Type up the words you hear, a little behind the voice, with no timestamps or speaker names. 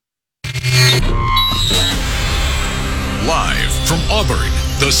Auburn,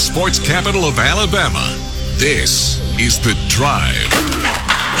 the sports capital of Alabama. This is The Drive.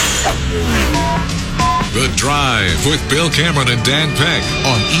 The Drive with Bill Cameron and Dan Peck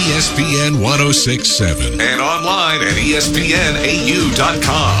on ESPN 106.7 and online at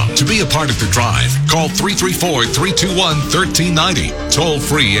ESPNAU.com. To be a part of The Drive, call 334-321-1390, toll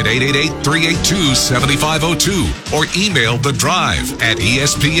free at 888-382-7502, or email The Drive at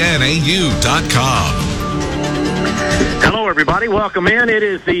ESPNAU.com. Hello, everybody. Welcome in. It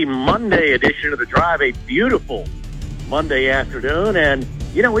is the Monday edition of The Drive, a beautiful Monday afternoon, and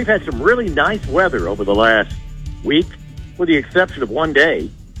you know, we've had some really nice weather over the last week, with the exception of one day.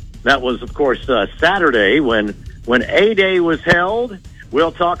 That was, of course, Saturday when A-Day was held.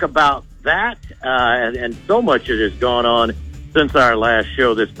 We'll talk about that and so much that has gone on since our last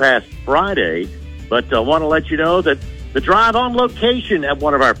show this past Friday. But I want to let you know that the Drive on location at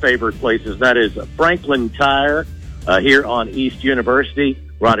one of our favorite places, that is Franklin Tire here on East University,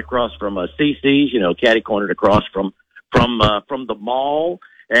 right across from CC's, you know, catty-cornered across from the mall,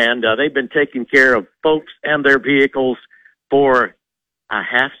 and they've been taking care of folks and their vehicles for a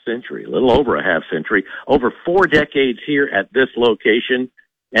half century, a little over a half century, over 4 decades here at this location.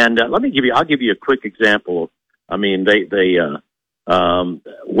 And I'll give you a quick example. I mean,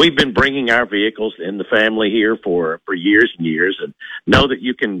 we've been bringing our vehicles in the family here for years and years, and know that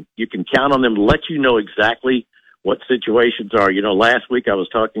you can count on them to let you know exactly what situations are. You know, last week I was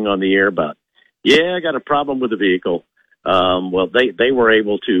talking on the air about, I got a problem with the vehicle. Well, they were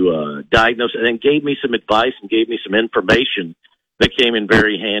able to diagnose it and gave me some advice and gave me some information that came in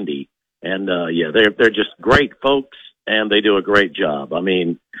very handy. And they're just great folks, and they do a great job. I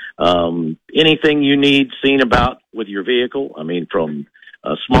mean, anything you need seen about with your vehicle, I mean, from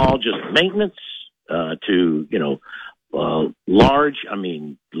small just maintenance to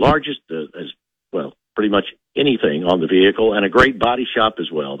largest as well, pretty much anything on the vehicle, and a great body shop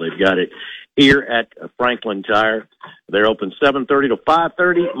as well. They've got it here at Franklin Tire. They're open 7:30 to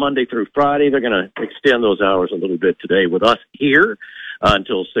 5:30, Monday through Friday. They're going to extend those hours a little bit today with us here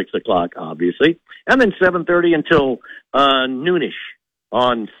until 6 o'clock, obviously, and then 7:30 until noonish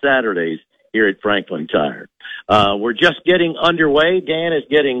on Saturdays here at Franklin Tire. We're just getting underway. Dan is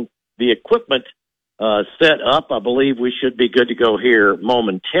getting the equipment set up. I believe we should be good to go here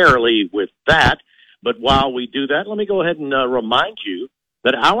momentarily with that. But while we do that, let me go ahead and remind you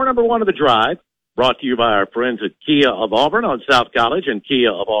that hour number 1 of The Drive, brought to you by our friends at Kia of Auburn on South College and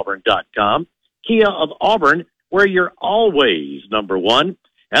KiaofAuburn.com. Kia of Auburn, where you're always number one.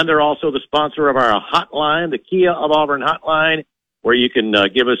 And they're also the sponsor of our hotline, the Kia of Auburn hotline, where you can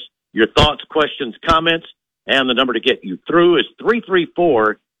give us your thoughts, questions, comments. And the number to get you through is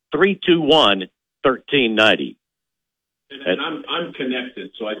 334-321-1390. And I'm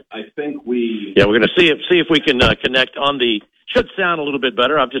connected, so I think we... Yeah, we're going to see if we can connect on the... Should sound a little bit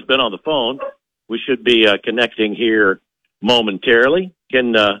better. I've just been on the phone. We should be connecting here momentarily.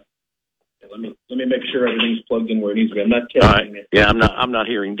 Let me make sure everything's plugged in where it needs to be. I'm not telling it. Yeah, I'm not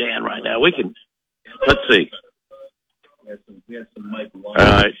hearing Dan right now. We can... Let's see. We have some mic line all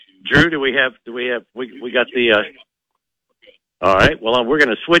right. Drew, we got the... All right. Well, we're going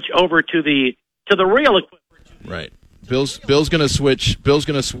to switch over to the real equipment. Right. Bill's going to switch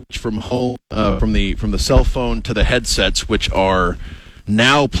from home from the cell phone to the headsets, which are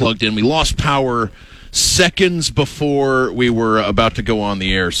now plugged in. We lost power seconds before we were about to go on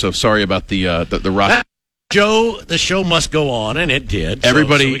the air, so sorry about the rock. Joe, the show must go on, and it did.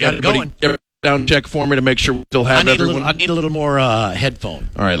 Everybody, so we got it going. Down check for me to make sure we still have everyone. I need a little more headphone.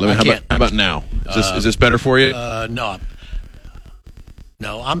 All right, how about now? Is this better for you?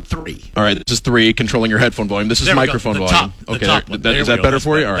 No, I'm 3. All right, this is 3, controlling your headphone volume. This is microphone volume. Is that better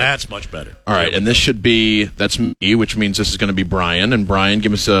for you? All right. That's much better. All right, and this should be, that's me, which means this is going to be Brian. And Brian,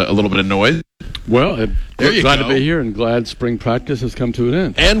 give us a little bit of noise. Well, glad to be here, and glad spring practice has come to an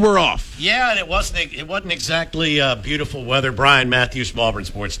end. And we're off. Yeah, and it wasn't exactly beautiful weather. Brian Matthews from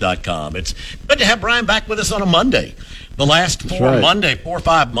AuburnSports.com. It's good to have Brian back with us on a Monday. The last 4 or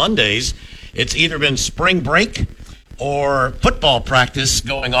 5 Mondays, it's either been spring break or football practice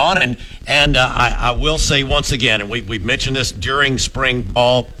going on, and I will say once again, and we've mentioned this during spring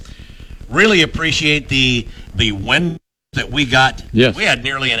ball, really appreciate the win that we got. Yes. We had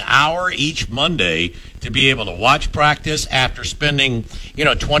nearly an hour each Monday to be able to watch practice after spending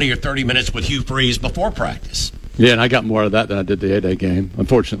 20 or 30 minutes with Hugh Freeze before practice. Yeah, and I got more of that than I did the A-Day game,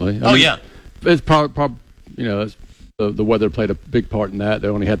 unfortunately. It's probably the weather played a big part in that. They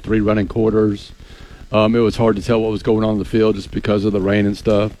only had 3 running quarters. It was hard to tell what was going on in the field just because of the rain and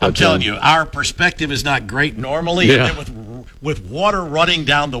stuff. I'm telling you, our perspective is not great normally. Yeah. With with water running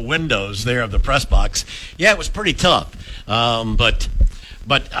down the windows there of the press box. Yeah, it was pretty tough. But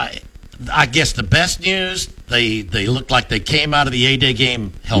I guess the best news, they looked like they came out of the A-Day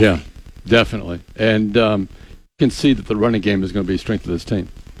game healthy. Yeah, definitely. And you can see that the running game is going to be a strength of this team.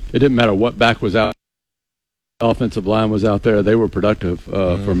 It didn't matter what back was out. Offensive line was out there. They were productive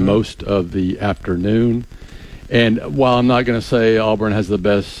for most of the afternoon. And while I'm not going to say Auburn has the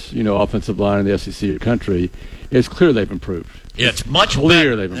best, offensive line in the SEC country, it's clear they've improved. It's much clear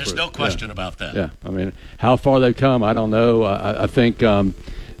better. They've improved. There's no question about that. Yeah, I mean, how far they've come, I don't know. I think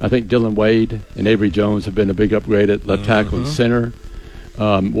Dylan Wade and Avery Jones have been a big upgrade at left tackle and center.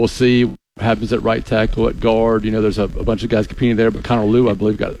 We'll see what happens at right tackle, at guard. There's a bunch of guys competing there, but Connor Lew, I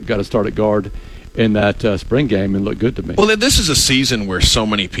believe, got to start at guard in that spring game and look good to me. Well, this is a season where so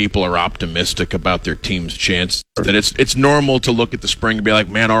many people are optimistic about their team's chance that it's normal to look at the spring and be like,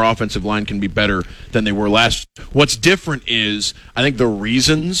 man, our offensive line can be better than they were last. What's different is, I think the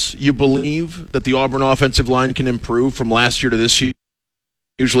reasons you believe that the Auburn offensive line can improve from last year to this year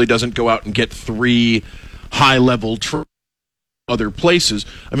usually doesn't go out and get 3 high-level other places.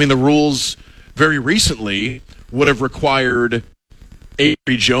 I mean, the rules very recently would have required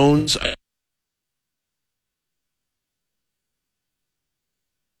Avery Jones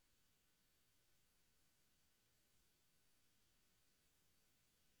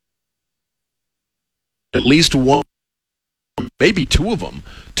at least one, maybe 2 of them,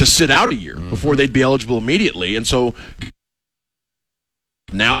 to sit out a year before they'd be eligible immediately. And so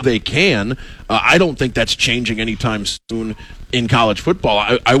now they can. I don't think that's changing anytime soon in college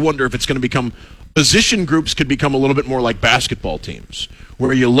football. I wonder if it's going to become position groups could become a little bit more like basketball teams,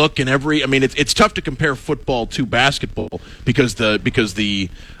 where you look in every. I mean, it's tough to compare football to basketball because the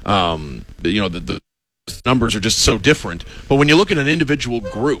numbers are just so different. But when you look at an individual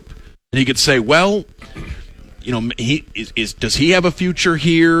group, and you could say, well, does he have a future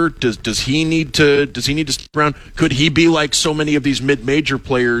here? Does he need to stick around? Could he be like so many of these mid-major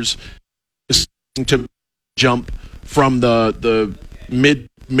players to jump from the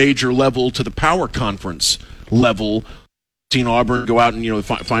mid-major level to the power conference level? Seen Auburn go out and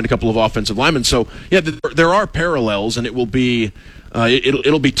find a couple of offensive linemen. So yeah, there are parallels, and it will be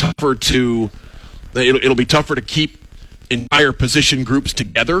it'll be tougher to keep entire position groups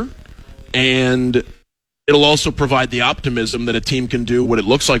together. And it'll also provide the optimism that a team can do what it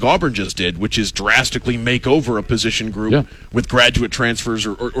looks like Auburn just did, which is drastically make over a position group with graduate transfers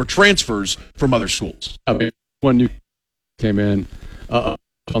or transfers from other schools. I mean, when you came in on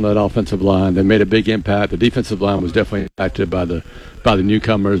that offensive line, they made a big impact. The defensive line was definitely impacted by the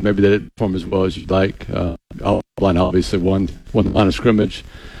newcomers. Maybe they didn't perform as well as you'd like. Line obviously won the line of scrimmage.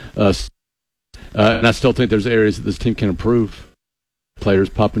 And I still think there's areas that this team can improve. Players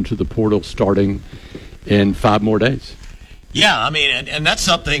pop into the portal starting in 5 more days. Yeah, I mean, and that's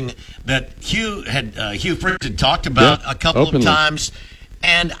something that Hugh Fritz had talked about a couple of times.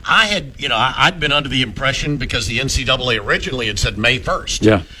 And I'd been under the impression, because the NCAA originally had said May 1st.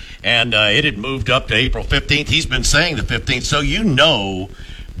 Yeah. And it had moved up to April 15th. He's been saying the 15th. So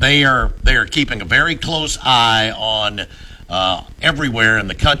they are keeping a very close eye on everywhere in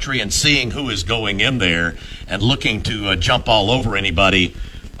the country and seeing who is going in there and looking to jump all over anybody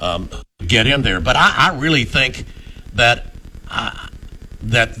get in there. But I really think that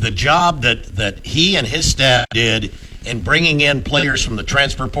the job that he and his staff did in bringing in players from the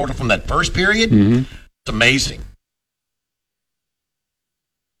transfer portal from that first period, it's amazing.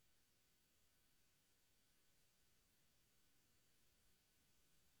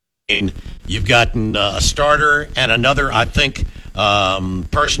 You've gotten a starter and another, I think,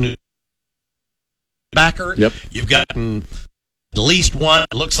 person who backer. Yep. You've gotten at least one.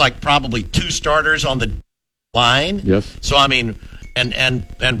 It looks like probably 2 starters on the line. Yes. So I mean, and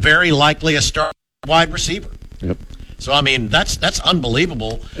very likely a star wide receiver. Yep. So I mean, that's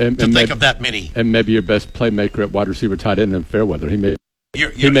unbelievable to think of that many. And maybe your best playmaker at wide receiver, tight end in Fairweather. He may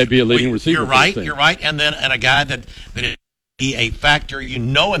be a leading receiver. You're right. You're right. And a guy that be a factor,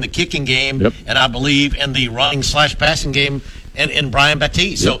 in the kicking game, and I believe in the running/passing game, and in Brian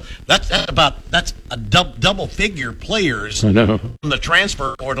Batiste. So that's a double figure players from the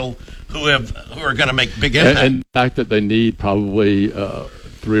transfer portal who are going to make big impact. And the fact that they need probably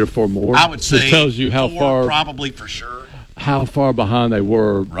 3 or 4 more, I would say, just tells you how far, probably for sure, how far behind they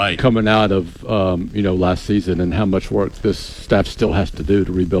were coming out of last season, and how much work this staff still has to do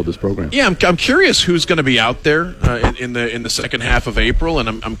to rebuild this program. Yeah, I'm curious who's going to be out there in the second half of April, and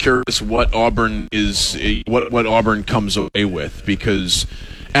I'm curious what Auburn comes away with, because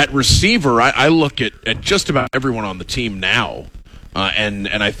at receiver I look at just about everyone on the team now And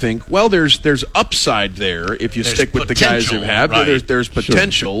I think, well, there's upside there if you stick with the guys who have. Right. There's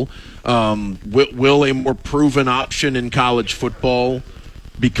potential. Sure. Will a more proven option in college football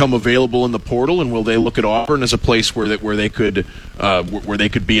become available in the portal, and will they look at Auburn as a place where they could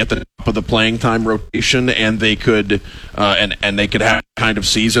be at the top of the playing time rotation, and they could and they could have the kind of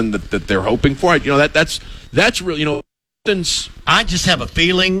season that they're hoping for? That's really, I just have a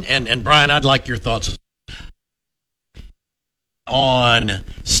feeling, and Brian, I'd like your thoughts on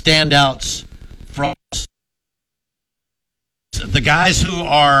standouts from the guys who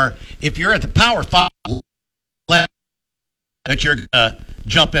are, if you're at the Power 5, that you're going to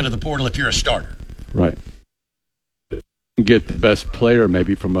jump into the portal if you're a starter. Right. Get the best player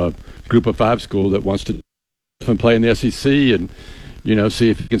maybe from a group of 5 school that wants to play in the SEC and, see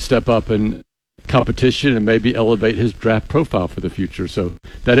if he can step up in competition and maybe elevate his draft profile for the future. So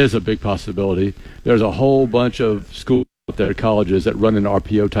that is a big possibility. There's a whole bunch of schools out there, colleges, that run an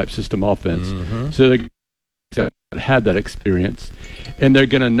RPO-type system offense. Mm-hmm. So they had that experience, and they're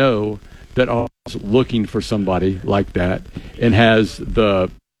going to know that Auburn's looking for somebody like that and has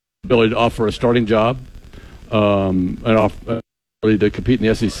the ability to offer a starting job, an ability to compete in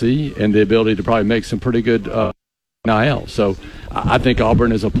the SEC, and the ability to probably make some pretty good NIL. So I think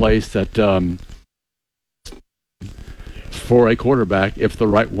Auburn is a place that for a quarterback, if the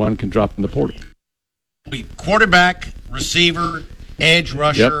right one can drop in the portal. Quarterback, receiver, edge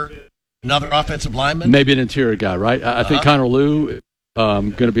rusher, another offensive lineman? Maybe an interior guy, right? I think Connor Liu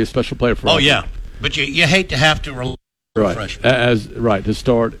going to be a special player for us. Oh, yeah. But you hate to have to rely on freshman. To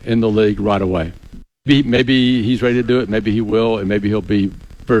start in the league right away. Maybe he's ready to do it. Maybe he will, and maybe he'll be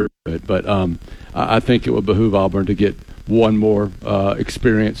very good. But I think it would behoove Auburn to get one more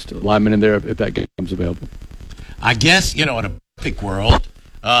experienced lineman in there if that game becomes available. I guess, in a perfect world,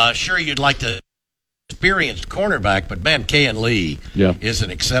 sure you'd like to experienced cornerback, but man, Kayan Lee is an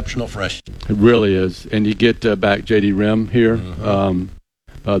exceptional freshman. It really is. And you get back J.D. Rim here.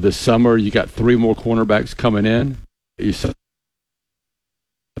 Mm-hmm. This summer, you got 3 more cornerbacks coming in.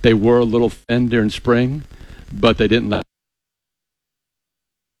 They were a little thin during spring, but they didn't let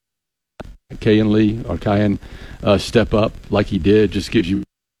Kayan step up like he did. Just gives you.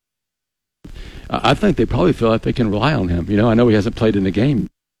 I think they probably feel like they can rely on him. I know he hasn't played in the game.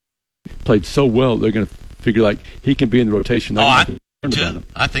 Played so well, they're going to figure like he can be in the rotation. I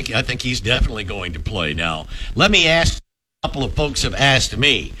think he's definitely going to play. Now, let me ask. A couple of folks have asked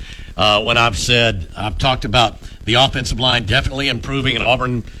me when I've talked about the offensive line definitely improving and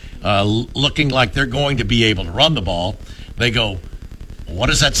Auburn looking like they're going to be able to run the ball. They go, what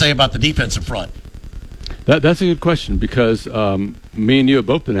does that say about the defensive front? That's a good question because me and you have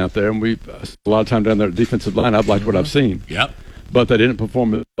both been out there, and we spent a lot of time down there at the defensive line. I've liked what I've seen. Yep. But they didn't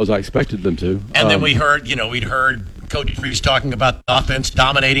perform as I expected them to. And then we'd heard Coach Reeves talking about the offense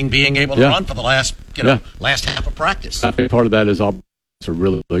dominating, being able to run for the last half of practice. I think part of that is all are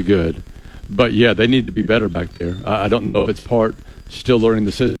really, really good. But, they need to be better back there. I don't know if it's part still learning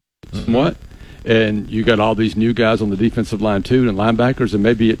the system somewhat. And you got all these new guys on the defensive line, too, and linebackers, and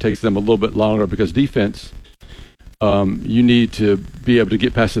maybe it takes them a little bit longer because defense, you need to be able to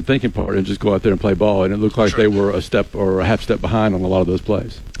get past the thinking part and just go out there and play ball. And it looked like they were a step or a half step behind on a lot of those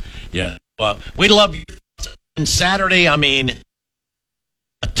plays. Yeah. Well, we love you. And Saturday, a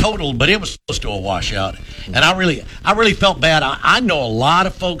total, but it was close to a washout. And I really felt bad. I know a lot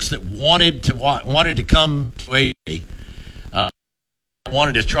of folks that wanted to come to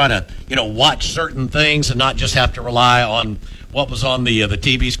wanted to try to watch certain things and not just have to rely on what was on the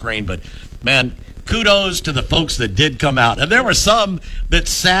TV screen. But man, kudos to the folks that did come out, and there were some that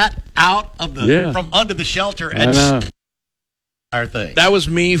sat out of from under the shelter and our thing. That was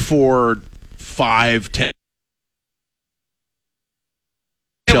me for 5-10.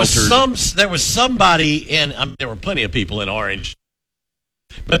 There was somebody in. There were plenty of people in orange,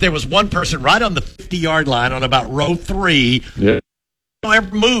 but there was one person right on the 50-yard line on about row 3. Yeah.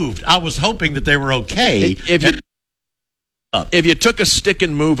 Ever moved. I was hoping that they were okay. If you took a stick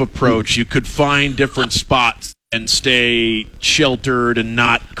and move approach, you could find different spots and stay sheltered and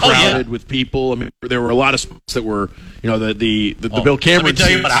not crowded with people. There were a lot of spots that were, the Bill Cameron. Let me tell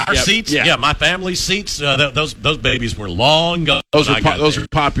you about our seats. Yeah, my family's seats. Those babies were long gone. Those are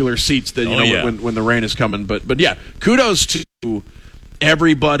popular seats that when the rain is coming. But kudos to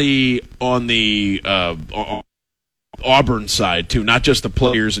everybody on the Auburn side too, not just the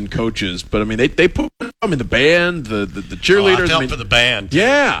players and coaches, but they put the band, the cheerleaders. I felt for the band.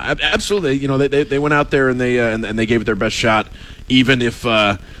 Yeah, absolutely. They went out there and they gave it their best shot, even if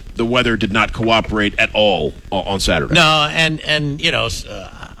the weather did not cooperate at all on Saturday. No, and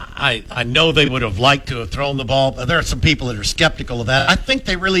I know they would have liked to have thrown the ball. There are some people that are skeptical of that. I think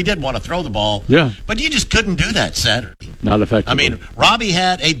they really did want to throw the ball. Yeah. But you just couldn't do that Saturday. Not effectively. I mean, Robbie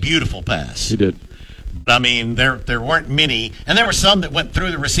had a beautiful pass. He did. But, I mean, there weren't many. And there were some that went through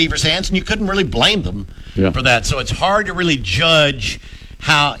the receiver's hands, and you couldn't really blame them for that. So it's hard to really judge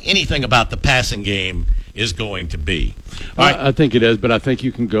how anything about the passing game is going to be. I think it is, but I think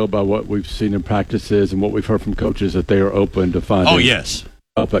you can go by what we've seen in practices and what we've heard from coaches that they are open to finding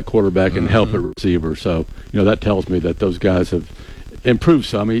help at quarterback and help at receiver. So, that tells me that those guys have improved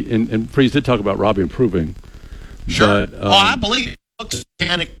some. And Freeze did talk about Robbie improving. Sure. But, I believe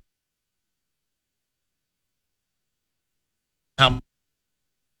mechanic how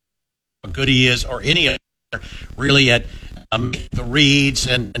good he is, or any other, really at the reads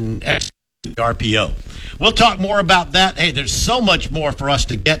and execute the RPO. We'll talk more about that. Hey, there's so much more for us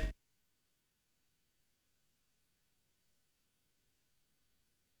to get.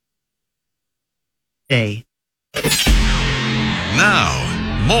 Now,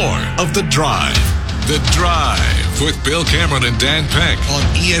 more of The Drive. The Drive with Bill Cameron and Dan Peck on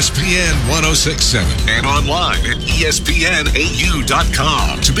ESPN 106.7 and online at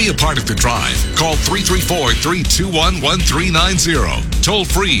ESPNAU.com. To be a part of The Drive, call 334-321-1390. Toll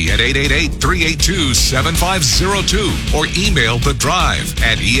free at 888-382-7502 or email The Drive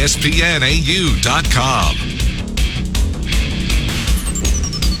at ESPNAU.com.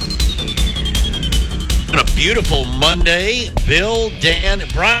 On a beautiful Monday, Bill, Dan,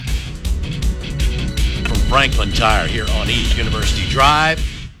 and Brian from Franklin Tire here on East University Drive.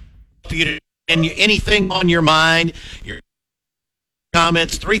 For you to anything on your mind, your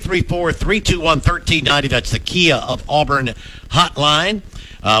comments, 334-321-1390. That's the Kia of Auburn hotline.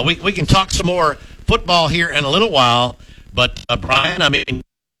 We can talk some more football here in a little while, but Brian, I mean,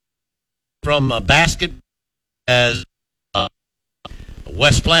 from basket as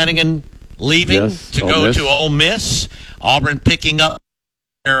West Flanagan leaving to go to Ole Miss, Auburn picking up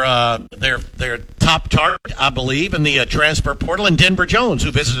their top target, I believe, in the transfer portal, and Denver Jones, who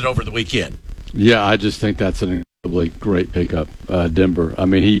visited over the weekend. Yeah, I just think that's an incredibly great pickup, Denver. I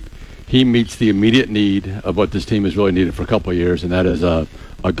mean, he meets the immediate need of what this team has really needed for a couple of years, and that is a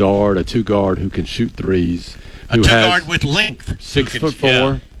guard, a two-guard who can shoot threes. A two-guard with length.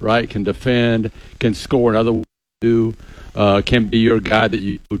 6'4", right, can defend, can score another two, can be your guy that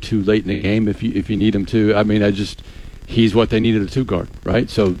you go to late in the game if you need him to. I mean, he's what they needed, a two-guard, right?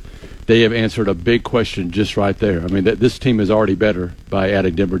 So they have answered a big question just right there. I mean, this team is already better by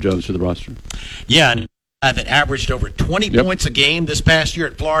adding Denver Jones to the roster. Yeah, and that averaged over 20 points a game this past year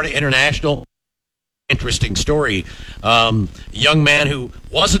at Florida International. Interesting story. Young man who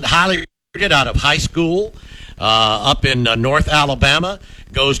wasn't highly rated out of high school up in North Alabama,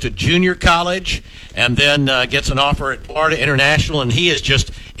 goes to junior college, and then gets an offer at Florida International, and he has just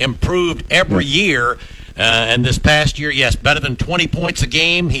improved every year. And this past year, yes, better than 20 points a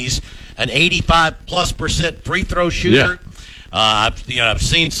game. He's an 85+% free throw shooter. Yeah. I've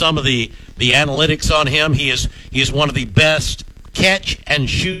seen some of the analytics on him. He is one of the best catch and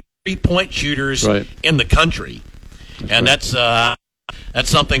shoot 3-point shooters in the country. That's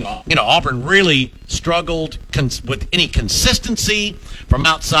something Auburn really struggled with any consistency from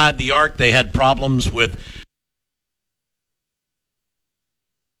outside the arc. They had problems with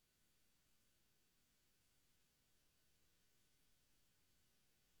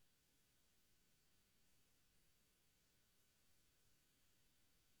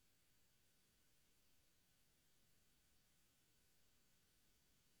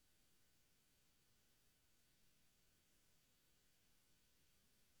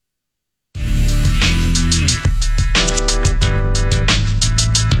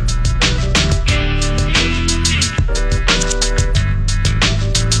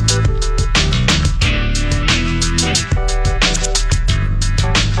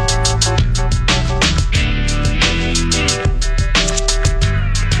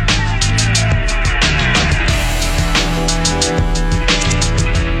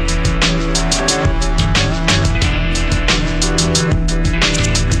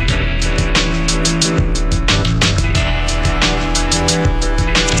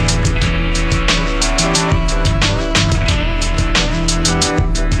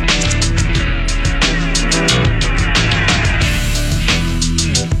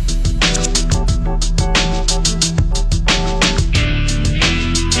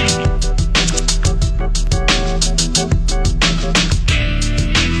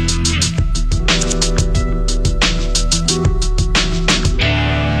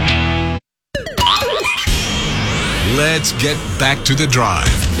get back to The Drive.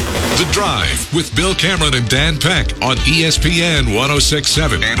 The Drive with Bill Cameron and Dan Peck on ESPN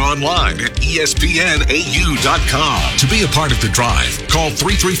 1067 and online at ESPNAU.com. To be a part of The Drive, call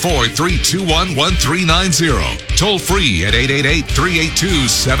 334-321-1390. Toll free at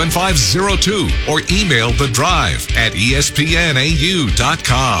 888-382-7502 or email The Drive at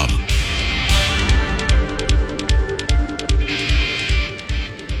ESPNAU.com.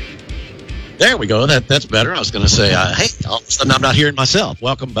 There we go. That's better. I was going to say, hey, all of a sudden I'm not hearing myself.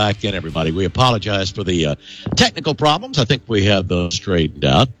 Welcome back in, everybody. We apologize for the technical problems. I think we have those straightened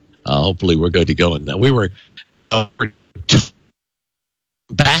out. Hopefully we're good to go. And we were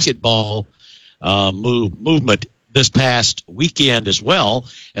basketball movement this past weekend as well,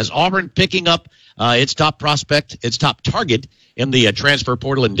 as Auburn picking up its top prospect, its top target in the transfer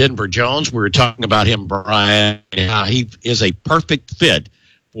portal in Denver Jones. We were talking about him, Brian, and how he is a perfect fit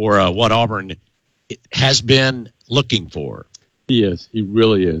for what Auburn has been looking for. He is. He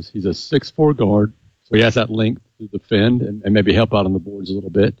really is. He's a 6'4" guard, so he has that length to defend and maybe help out on the boards a little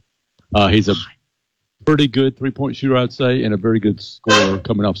bit. He's a pretty good three-point shooter, I'd say, and a very good scorer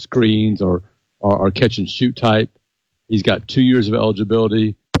coming off screens or catch-and-shoot type. He's got 2 years of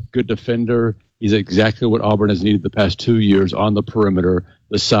eligibility, good defender. He's exactly what Auburn has needed the past 2 years on the perimeter,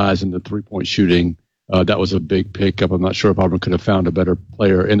 the size and the three-point shooting. That was a big pickup. I'm not sure if Auburn could have found a better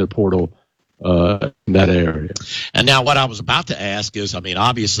player in the portal in that area. And now what I was about to ask is, I mean,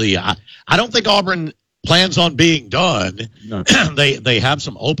 obviously, I don't think Auburn plans on being done. No. They have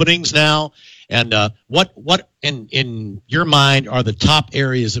some openings now. And what in your mind are the top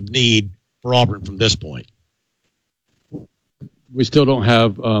areas of need for Auburn from this point? We still don't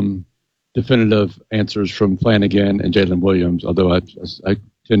have definitive answers from Flanagan and Jalen Williams, although I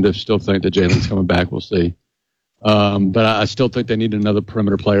tend to still think that Jalen's coming back. We'll see. But I still think they need another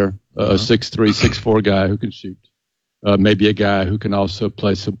perimeter player, a 6'3", 6'4" guy who can shoot. Maybe a guy who can also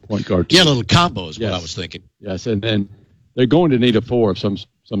play some point guard. Yeah, a little combo is what I was thinking. Yes, and they're going to need a four of some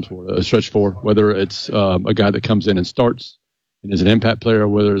sort, a stretch four, whether it's a guy that comes in and starts and is an impact player, or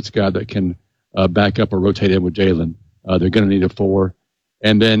whether it's a guy that can back up or rotate in with Jalen. They're going to need a four.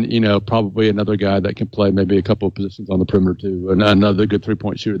 And then, probably another guy that can play maybe a couple of positions on the perimeter too, and another good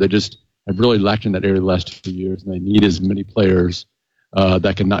three-point shooter. They just have really lacked in that area the last 2 years, and they need as many players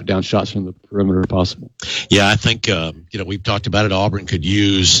that can knock down shots from the perimeter as possible. Yeah, I think, we've talked about it. Auburn could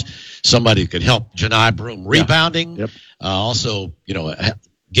use somebody who could help Janai Broome rebounding. Yep. Also,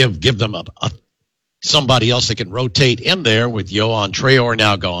 give them somebody else that can rotate in there with Yohan Traore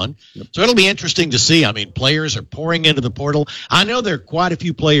now gone. Yep. So it'll be interesting to see. I mean, players are pouring into the portal. I know there are quite a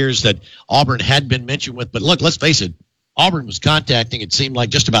few players that Auburn had been mentioned with, but look, let's face it, Auburn was contacting, it seemed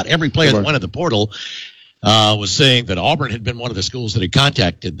like just about every player that went to the portal was saying that Auburn had been one of the schools that had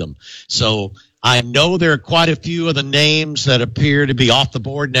contacted them. So I know there are quite a few of the names that appear to be off the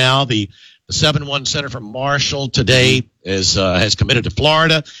board now. The 7-1 center from Marshall today has committed to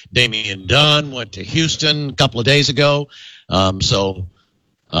Florida. Damian Dunn went to Houston a couple of days ago. We'll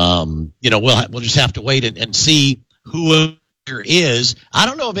just have to wait and see who there is. I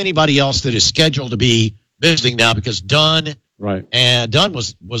don't know of anybody else that is scheduled to be visiting now, because Dunn was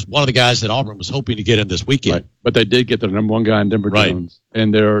one of the guys that Auburn was hoping to get in this weekend. Right. But they did get their number one guy in Denver Jones,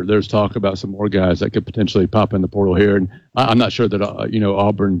 and there's talk about some more guys that could potentially pop in the portal here. And I'm not sure that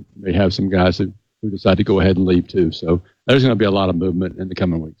Auburn may have some guys who decide to go ahead and leave too. So there's going to be a lot of movement in the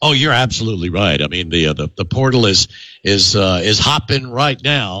coming weeks. Oh, you're absolutely right. I mean, the portal is hopping right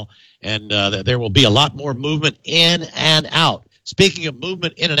now, and there will be a lot more movement in and out. Speaking of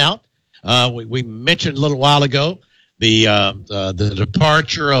movement in and out, we mentioned a little while ago the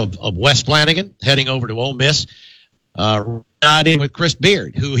departure of Wes Flanagan heading over to Ole Miss, riding with Chris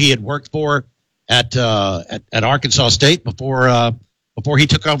Beard, who he had worked for at Arkansas State before he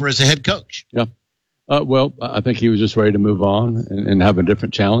took over as a head coach. Yeah. Well, I think he was just ready to move on and have a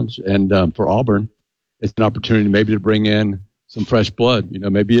different challenge. And for Auburn, it's an opportunity maybe to bring in some fresh blood.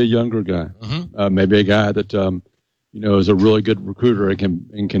 Maybe a younger guy, maybe a guy that is a really good recruiter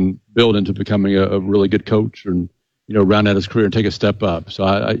and can build into becoming a really good coach and round out his career and take a step up. So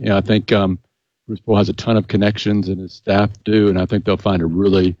I think Bruce Pearl has a ton of connections, and his staff do, and I think they'll find a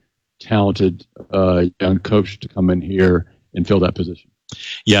really talented young coach to come in here and fill that position.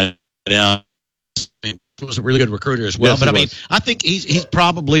 Yeah, he was a really good recruiter as well. Yes, but I mean, I think he's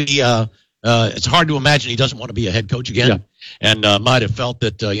probably it's hard to imagine he doesn't want to be a head coach again, and might have felt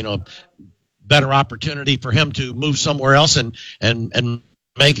that better opportunity for him to move somewhere else and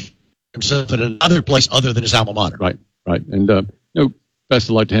make himself in another place other than his alma mater. Right. And best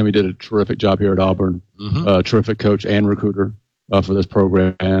of luck to him. He did a terrific job here at Auburn. Terrific coach and recruiter. for this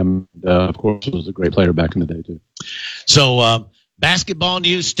program. Of course, he was a great player back in the day too. So basketball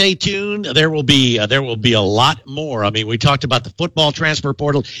news, stay tuned. There will be a lot more. I mean, we talked about the football transfer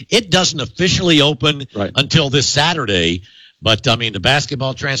portal. It doesn't officially open until this Saturday, but I mean the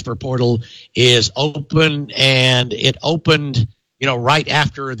basketball transfer portal is open, and it opened right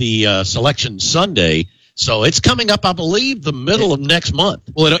after the selection Sunday. So it's coming up, I believe, the middle of next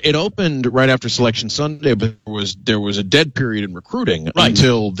month. Well, it opened right after Selection Sunday, but there was a dead period in recruiting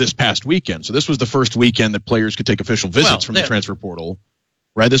until this past weekend. So this was the first weekend that players could take official visits from the transfer portal.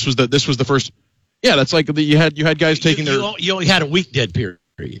 Right? This was the first. Yeah, that's like you had guys taking their. You only had a week dead period.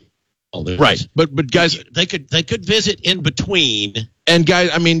 Right, but guys, they could visit in between. And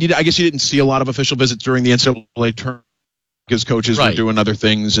guys, I mean, I guess you didn't see a lot of official visits during the NCAA tournament, because coaches were doing other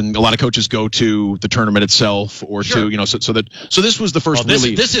things, and a lot of coaches go to the tournament itself or to so this was the first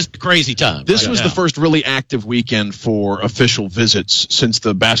this is crazy time. This was the first really active weekend for official visits since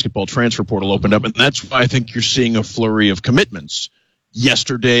the basketball transfer portal opened up, and that's why I think you're seeing a flurry of commitments.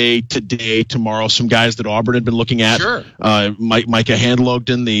 Yesterday, today, tomorrow, some guys that Auburn had been looking at. Sure. Micah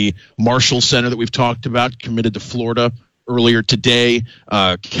Handlogden, the Marshall center that we've talked about, committed to Florida earlier today.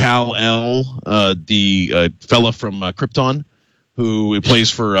 Cal L, the fella from Krypton, who plays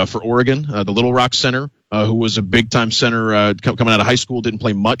for Oregon, the Little Rock center, who was a big-time center coming out of high school, didn't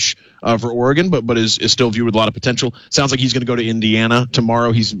play much for Oregon, but is still viewed with a lot of potential. Sounds like he's going to go to Indiana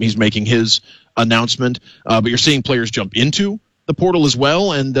tomorrow. He's making his announcement. But you're seeing players jump into the portal as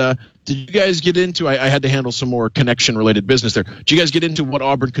well. And did you guys get into, I had to handle some more connection-related business there. Did you guys get into what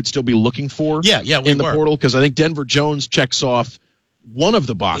Auburn could still be looking for in the portal? Because I think Denver Jones checks off one of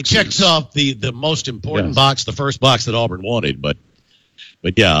the boxes. He checks off the most important box, the first box that Auburn wanted, but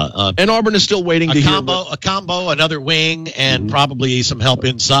yeah. And Auburn is still waiting to hear. A combo, another wing, and probably some help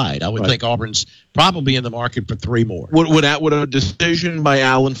inside. I would think Auburn's probably in the market for 3 more. Would a decision by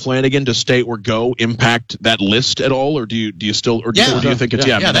Alan Flanagan to stay or go impact that list at all, or do you still, or do you think it's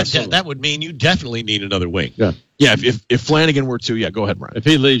that would mean you definitely need another wing. Yeah. If Flanagan were to, go ahead, Brian. If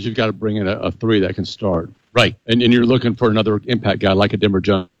he leaves, you've got to bring in a 3 that can start. Right. And you're looking for another impact guy like a Denver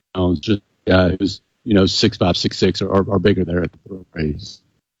Jones, just a guy who's 6'5", 6'6", or bigger there at the race.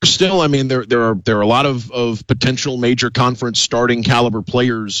 Still, I mean, there are a lot of potential major conference starting caliber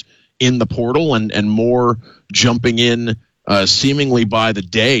players in the portal, and more jumping in seemingly by the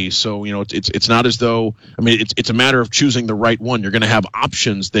day. So it's not as though, I mean, it's a matter of choosing the right one. You're going to have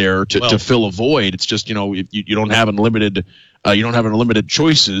options there to fill a void. It's just you don't have unlimited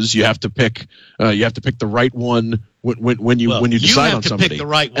choices. You have to pick the right one when you decide on somebody. You have to pick the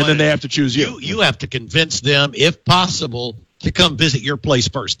right one, and then they have to choose you. You have to convince them, if possible, to come visit your place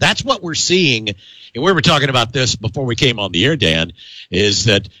first. That's what we're seeing, and we were talking about this before we came on the air, Dan, is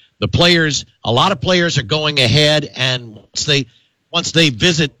that a lot of players are going ahead, and once they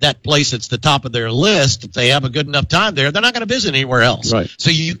visit that place that's the top of their list, if they have a good enough time there, they're not going to visit anywhere else. Right.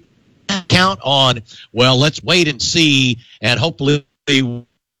 So you count on, let's wait and see, and hopefully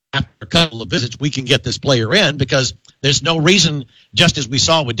after a couple of visits we can get this player in, because there's no reason, just as we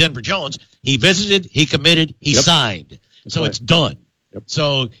saw with Denver Jones, he visited, he committed, he signed. So it's done. Yep.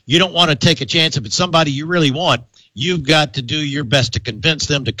 So you don't want to take a chance. If it's somebody you really want, you've got to do your best to convince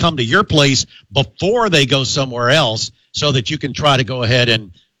them to come to your place before they go somewhere else, so that you can try to go ahead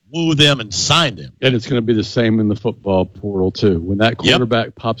and woo them and sign them. And it's going to be the same in the football portal too. When that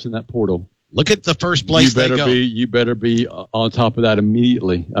quarterback pops in that portal, look at the first place they go. You better be on top of that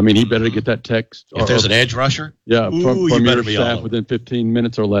immediately. I mean, he better get that text. If there's an edge rusher? Yeah, from your staff within 15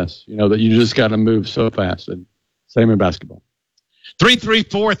 minutes or less. That you just got to move so fast. And same in basketball.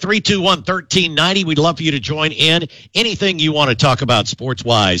 334-321-1390. We'd love for you to join in. Anything you want to talk about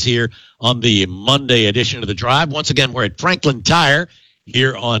sports-wise here on the Monday edition of The Drive. Once again, we're at Franklin Tire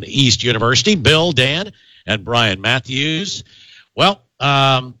here on East University. Bill, Dan, and Brian Matthews. Well,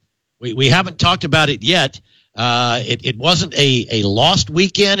 we haven't talked about it yet. It wasn't a lost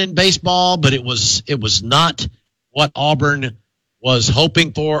weekend in baseball, but it was not what Auburn was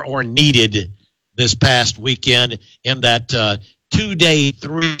hoping for or needed this past weekend in that 2-day,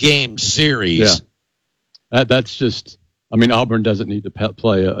 3-game series. Yeah, that's just. I mean, Auburn doesn't need to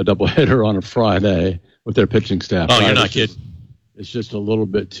play a doubleheader on a Friday with their pitching staff. Oh, you're not kidding. It's just a little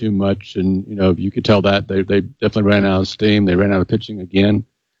bit too much, and you could tell that they definitely ran out of steam. They ran out of pitching again.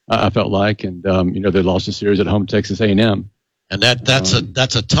 I felt like, and they lost a series at home to Texas A&M. And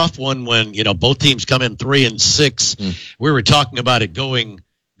that's a tough one when both teams come in 3-6. We were talking about it going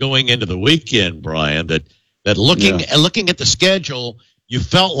into the weekend, Brian, that looking at the schedule, you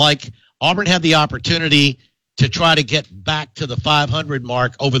felt like Auburn had the opportunity to try to get back to the 500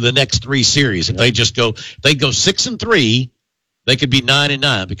 mark over the next 3 series. If they go 6-3, they could be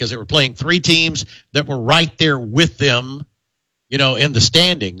 9-9 because they were playing three teams that were right there with them, in the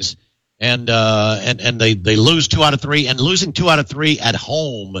standings. And they lose 2 out of 3, and losing 2 out of 3 at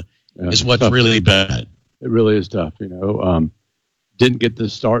home is what's tough. Really bad. It really is tough. Didn't get the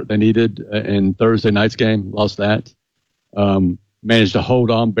start they needed in Thursday night's game, lost that. Managed to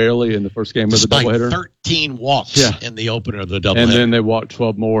hold on barely in the first game of the doubleheader. 13 walks in the opener of the doubleheader. And then they walked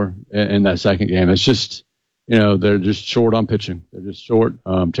 12 more in that second game. It's just, they're just short on pitching. They're just short.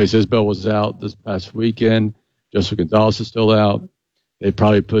 Chase Isbell was out this past weekend. Joseph Gonzalez is still out. They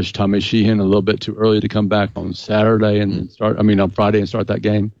probably pushed Tommy Sheehan a little bit too early to come back on Friday and start that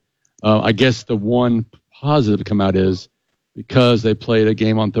game. I guess the one positive to come out is because they played a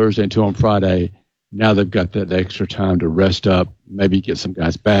game on Thursday and 2 on Friday, now they've got that extra time to rest up, maybe get some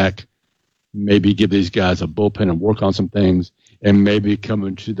guys back, maybe give these guys a bullpen and work on some things, and maybe come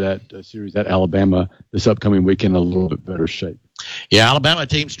into that series at Alabama this upcoming weekend in a little bit better shape. Yeah, Alabama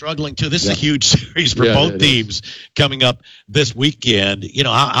team struggling too. This is a huge series for both teams coming up this weekend.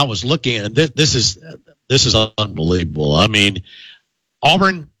 I was looking, and this is unbelievable. I mean,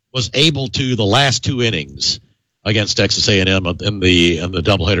 Auburn was able to the last 2 innings against Texas A&M in the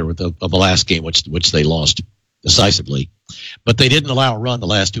doubleheader of the last game, which they lost decisively, but they didn't allow a run the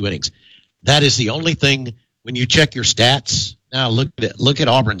last 2 innings. That is the only thing when you check your stats. Now look at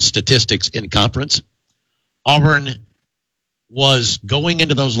Auburn's statistics in conference. Auburn was going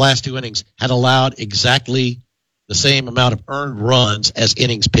into those last 2 innings had allowed exactly the same amount of earned runs as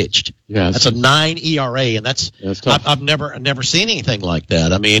innings pitched. Yeah, that's a 9 ERA, and that's I've never seen anything like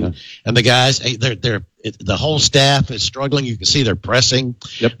that. I mean, and the guys, the whole staff is struggling. You can see they're pressing.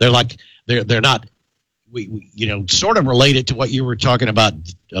 Yep. They're not. We sort of related to what you were talking about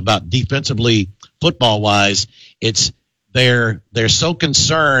defensively, football wise. It's they're so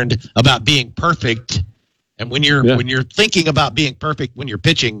concerned about being perfect, and when you're thinking about being perfect when you're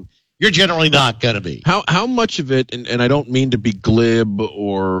pitching, you're generally not going to be. How much of it, and I don't mean to be glib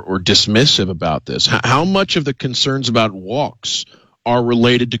or dismissive about this, how much of the concerns about walks are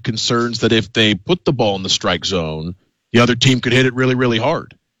related to concerns that if they put the ball in the strike zone, the other team could hit it really, really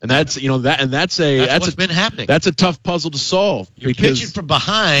hard? And that's what's been happening. That's a tough puzzle to solve. You're pitching from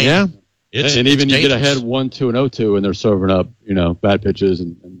behind. Yeah. It's you get ahead 1-2 and 0-2, and they're serving up, bad pitches,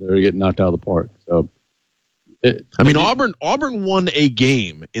 and they're getting knocked out of the park. So. Auburn won a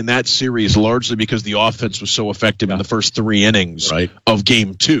game in that series largely because the offense was so effective in the first 3 innings of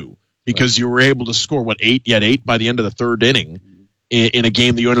game 2, because you were able to score 8 by the end of the 3rd inning in a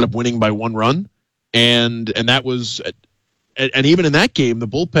game that you ended up winning by 1 run, and that was, and even in that game the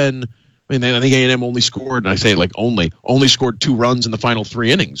bullpen. I think A&M only scored, and I say it only scored 2 runs in the final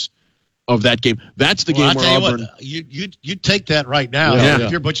 3 innings of that game. That's the game where Auburn. You take that right now.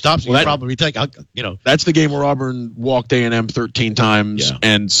 If you're Butch Thompson, you'd probably take. That's the game where Auburn walked A&M 13 times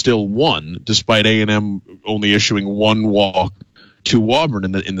and still won, despite A&M only issuing 1 walk to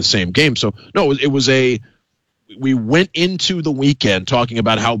Auburn in the same game. So no, it was we went into the weekend talking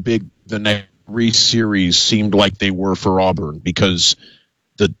about how big the next 3 series seemed like they were for Auburn, because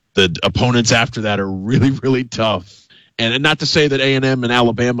the opponents after that are really, really tough. And not to say that A&M and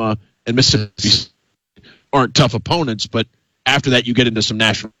Alabama and Mississippi aren't tough opponents, but after that you get into some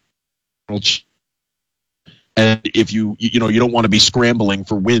national, and if you don't want to be scrambling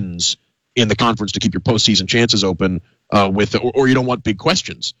for wins in the conference to keep your postseason chances open or you don't want big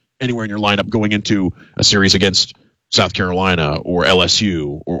questions anywhere in your lineup going into a series against South Carolina or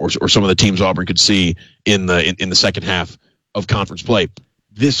LSU or some of the teams Auburn could see in the second half of conference play.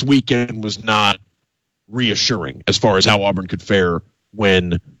 This weekend was not reassuring as far as how Auburn could fare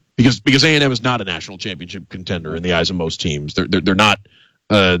because A&M is not a national championship contender in the eyes of most teams. They're not.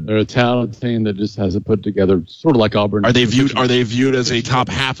 They're a talented team that just hasn't put together, sort of like Auburn. Are they viewed as a top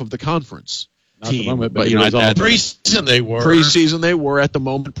half of the conference team? Not the moment, but at preseason they were. Preseason they were. At the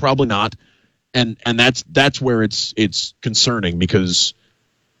moment, probably not. And that's where it's concerning, because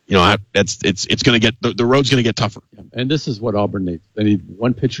it's going to get the road's going to get tougher. And this is what Auburn needs. They need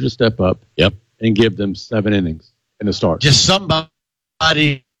one pitcher to step up. Yep. And give them 7 innings in the start. Just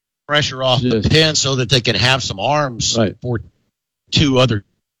somebody pressure off the pen so that they can have some arms for 2 other.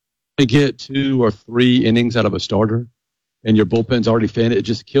 They get 2 or 3 innings out of a starter, and your bullpen's already thin. It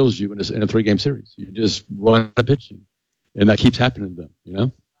just kills you in a 3-game series. You just run out of pitching, and that keeps happening to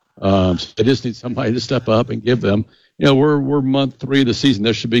them. So they just need somebody to step up and give them. We're month 3 of the season.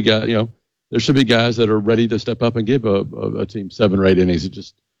 There should be guys. There should be guys that are ready to step up and give a team 7 or 8 innings. It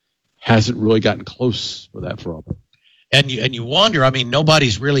just hasn't really gotten close for that for Auburn. And you wonder,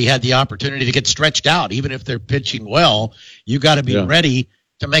 nobody's really had the opportunity to get stretched out. Even if they're pitching well, you got to be ready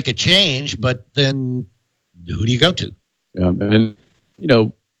to make a change. But then who do you go to? And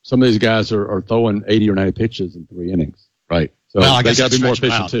some of these guys are throwing 80 or 90 pitches in 3 innings. Right. So I they guess got to be more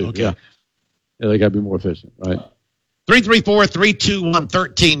efficient, out. too. Okay. Yeah, they got to be more efficient, right?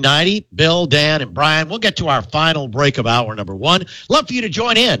 334-321-1390. Bill, Dan, and Brian. We'll get to our final break of hour number 1. Love for you to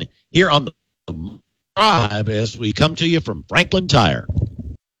join in here on the Drive as we come to you from Franklin Tire.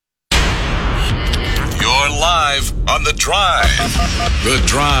 You're live on The Drive. The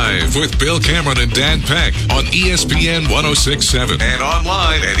Drive with Bill Cameron and Dan Peck on ESPN 106.7 and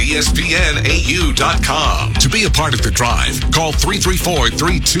online at ESPNAU.com. To be a part of The Drive, call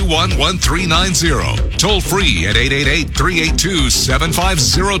 334-321-1390. Toll free at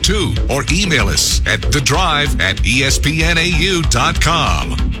 888-382-7502 or email us at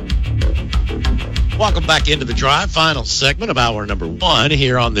thedrive@ESPNAU.com. Welcome back into The Drive, final segment of hour number 1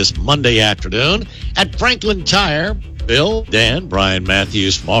 here on this Monday afternoon at Franklin Tire. Bill, Dan, Brian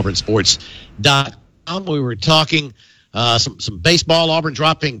Matthews from AuburnSports.com. We were talking some baseball. Auburn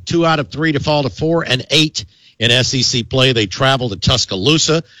dropping 2 out of 3 to fall to 4-8 in SEC play. They traveled to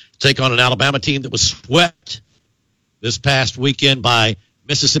Tuscaloosa to take on an Alabama team that was swept this past weekend by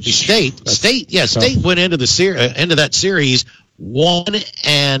Mississippi State. State went into into that series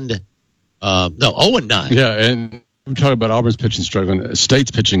 0-9. Yeah, and I'm talking about Auburn's pitching struggling.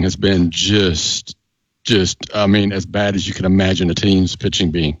 State's pitching has been just as bad as you can imagine a team's pitching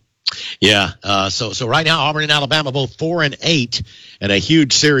being. Yeah. So right now, Auburn and Alabama both 4-8, and a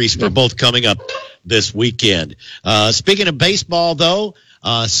huge series for both coming up this weekend. Speaking of baseball, though,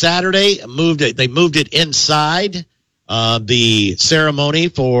 Saturday they moved it inside the ceremony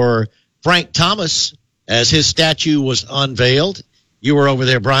for Frank Thomas as his statue was unveiled. You were over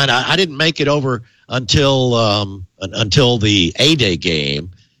there, Brian. I didn't make it over until the A-Day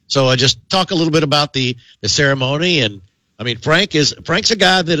game. So I just talk a little bit about the ceremony. And I mean, Frank's a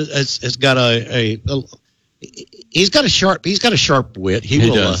guy that has got he's got a sharp wit.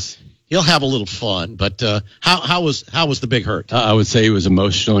 He'll have a little fun. But how was the big hurt? I would say he was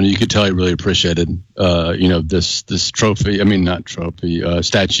emotional, and you could tell he really appreciated this trophy. I mean, not trophy,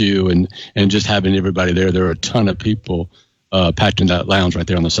 statue, and just having everybody there. There were a ton of people packed in that lounge right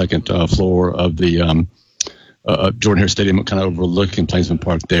there on the second floor of the Jordan Hare Stadium, kind of overlooking Plainsman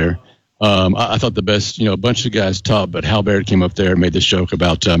Park there. I thought the best, a bunch of guys talked, but Hal Baird came up there and made this joke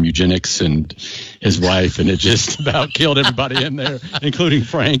about eugenics and his wife, and it just about killed everybody in there, including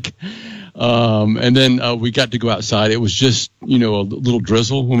Frank. And then we got to go outside. It was just, a little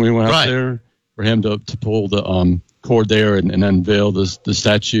drizzle when we went out there for him to pull the cord there and unveil the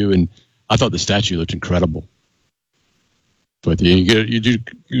statue. And I thought the statue looked incredible. But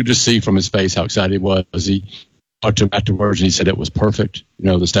you just see from his face how excited he was. He talked to him afterwards, and he said it was perfect.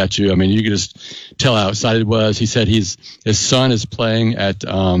 The statue. I mean, you could just tell how excited he was. He said his son is playing at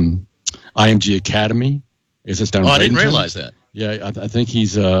IMG Academy. I didn't realize that. Yeah, I think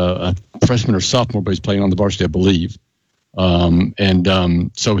he's a freshman or sophomore, but he's playing on the varsity, I believe.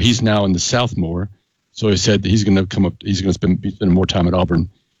 So he's now in the sophomore. So he said that he's going to come up. He's going to spend more time at Auburn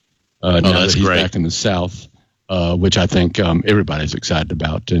now that he's back in the South. Which I think everybody's excited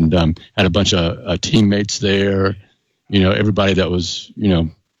about, and had a bunch of teammates there. Everybody that was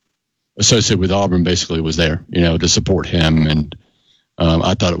associated with Auburn basically was there, to support him, and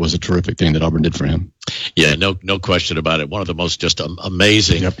I thought it was a terrific thing that Auburn did for him. Yeah, no question about it. One of the most just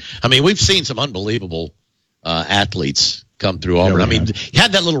amazing. Yep. I mean, we've seen some unbelievable athletes come through Auburn. Yeah, I mean, he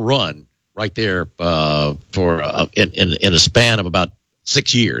had that little run right there for in a span of about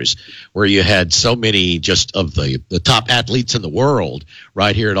 6 years, where you had so many just of the top athletes in the world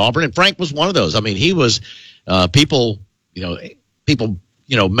right here at Auburn, and Frank was one of those. I mean, he was people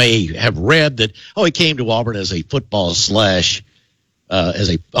may have read that he came to Auburn as a football on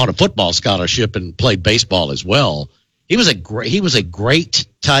a football scholarship and played baseball as well. He was a great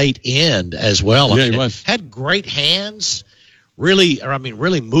tight end as well. Yeah, he was. Had great hands. Really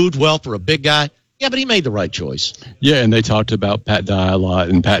moved well for a big guy. Yeah, but he made the right choice. Yeah, and they talked about Pat Dye a lot,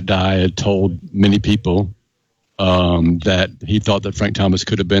 and Pat Dye had told many people that he thought that Frank Thomas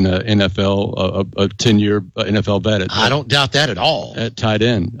could have been a 10-year NFL vet. I don't doubt that at all. At tight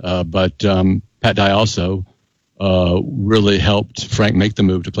end. But Pat Dye also really helped Frank make the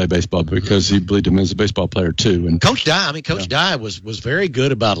move to play baseball because he believed him as a baseball player too. And Coach Dye was very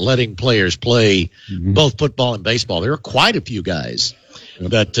good about letting players play both football and baseball. There were quite a few guys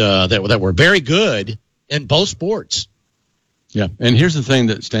that were very good in both sports. Yeah, and here's the thing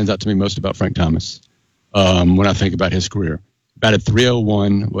that stands out to me most about Frank Thomas when I think about his career. Batted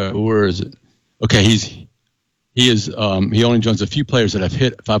 .301. Where is it? Okay, he only joins a few players that have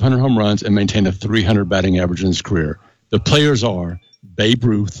hit 500 home runs and maintained a 300 batting average in his career. The players are Babe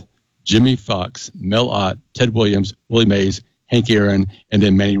Ruth, Jimmy Fox, Mel Ott, Ted Williams, Willie Mays, Hank Aaron, and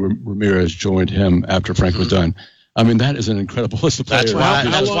then Manny Ramirez joined him after Frank was done. I mean, that is an incredible list of players.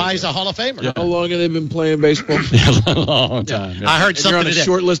 That's why he's a Hall of Famer. Yeah. How long have they been playing basebable? A long time. Yeah. I heard something you're on a today.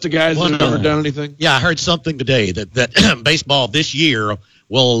 short list of guys that have never done anything? Yeah, I heard something today that baseball this year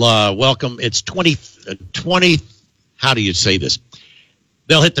will welcome its 20, how do you say this?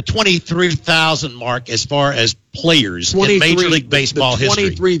 They'll hit the 23,000 mark as far as players in Major League Baseball history.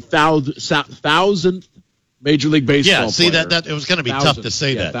 23,000th Major League Baseball see player. that it was going to be tough to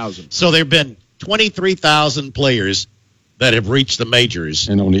say that. 1,000. So there have been 23,000 players that have reached the majors,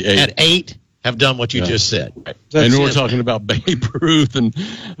 and only 8. And 8 have done what you just said. And we're talking about Babe Ruth and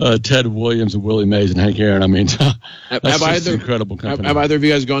Ted Williams and Willie Mays and Hank Aaron. I mean, that's incredible company. Have either of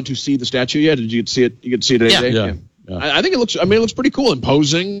you guys gone to see the statue yet? Did you get to see it? You get to see it today? Yeah. I think it looks. I mean, it looks pretty cool,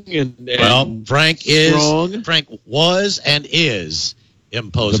 imposing, and Frank strong. Frank was and is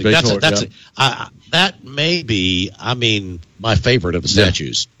imposing. That may be, my favorite of the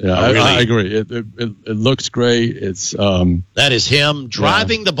statues. Yeah, I agree. It looks great. It's that is him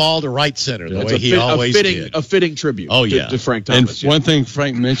driving the ball to right center the way he always did. A fitting tribute. To Frank Thomas. And one thing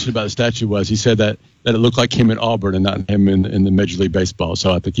Frank mentioned about the statue was he said that it looked like him in Auburn and not him in the Major League Baseball.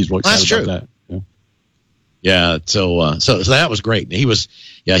 So I think he's really excited about that. Yeah, so that was great. And he was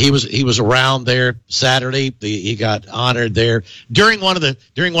around there Saturday. He got honored there during one of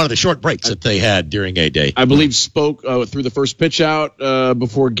the short breaks that they had during a day. I believe spoke through the first pitch out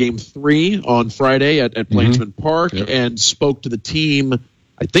before Game 3 on Friday at Plainsman Park, and spoke to the team.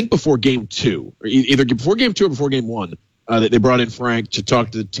 I think before Game 2, or either before Game 2 or before Game 1. They brought in Frank to talk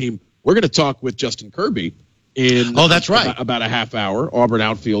to the team. We're going to talk with Justin Kirby. That's right. About a half hour, Auburn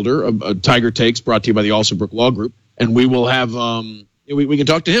outfielder, Tiger Takes, brought to you by the Alsabrook Law Group, and we will have we can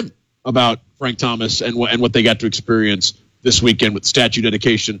talk to him about Frank Thomas and what they got to experience this weekend with statue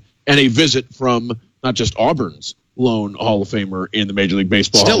dedication and a visit from not just Auburn's lone Hall of Famer in the Major League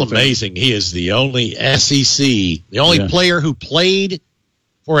Baseball. Still amazing. He is the only player who played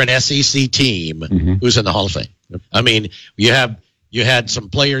for an SEC team who's in the Hall of Fame. Yep. I mean, you had some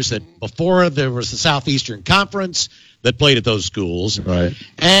players that before there was the Southeastern Conference that played at those schools, right?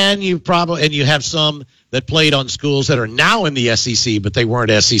 And you have some that played on schools that are now in the SEC, but they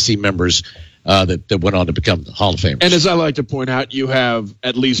weren't SEC members that went on to become Hall of Famers. And as I like to point out, you have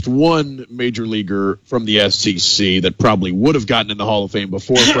at least one major leaguer from the SEC that probably would have gotten in the Hall of Fame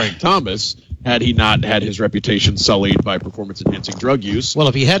before Frank Thomas had he not had his reputation sullied by performance-enhancing drug use. Well,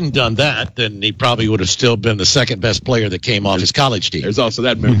 if he hadn't done that, then he probably would have still been the second best player that came off his college team. There's also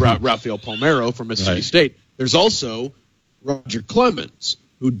that Rafael Palmeiro from Mississippi State. There's also Roger Clemens,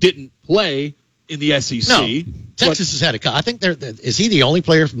 who didn't play in the SEC. No, Texas has had a. I think is he the only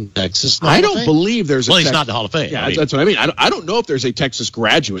player from Texas? I don't believe there's. Well, he's not in the Hall of Fame. Yeah, that's what I mean. I don't know if there's a Texas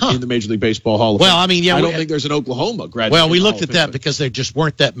graduate in the Major League Baseball Hall of Fame. Well, I mean, I don't think there's an Oklahoma graduate. Well, we looked at that because there just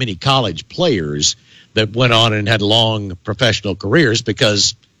weren't that many college players that went on and had long professional careers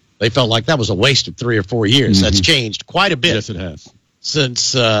because they felt like that was a waste of 3 or 4 years. That's changed quite a bit. Yes, it has. Since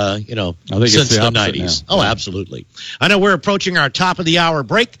since the 90s. Now. Oh, absolutely. I know we're approaching our top of the hour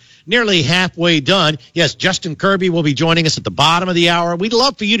break, nearly halfway done. Yes, Justin Kirby will be joining us at the bottom of the hour. We'd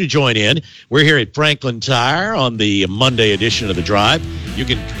love for you to join in. We're here at Franklin Tire on the Monday edition of The Drive. You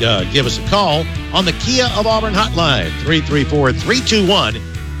can give us a call on the Kia of Auburn hotline,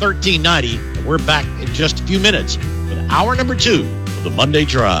 334-321-1390. And we're back in just a few minutes with hour number 2 of the Monday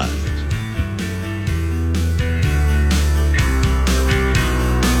Drive.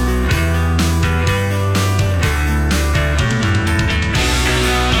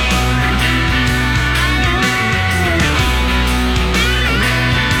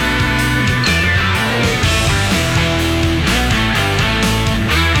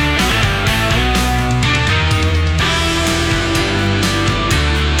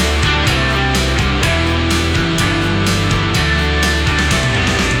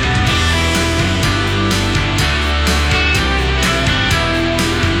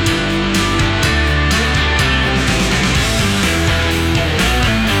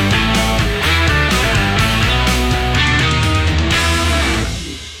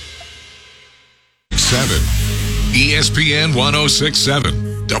 ESPN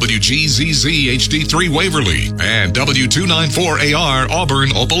 1067, WGZZ HD3 Waverly, and W294AR Auburn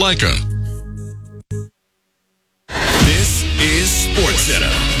Opelika. This is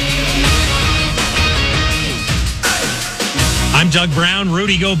SportsCenter. I'm Doug Brown.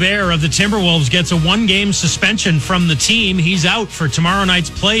 Rudy Gobert of the Timberwolves gets a 1-game suspension from the team. He's out for tomorrow night's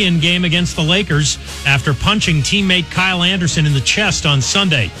play-in game against the Lakers after punching teammate Kyle Anderson in the chest on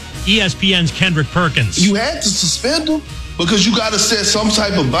Sunday. ESPN's Kendrick Perkins. You had to suspend him. because you got to set some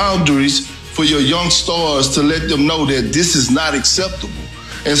type of boundaries for your young stars to let them know that this is not acceptable.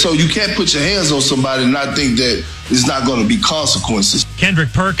 And so you can't put your hands on somebody and not think that there's not going to be consequences.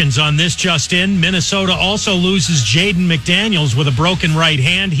 Kendrick Perkins on this just in. Minnesota also loses Jaden McDaniels with a broken right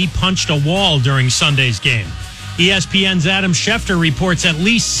hand. He punched a wall during Sunday's game. ESPN's Adam Schefter reports at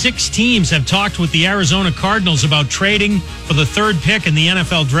least 6 teams have talked with the Arizona Cardinals about trading for the 3rd pick in the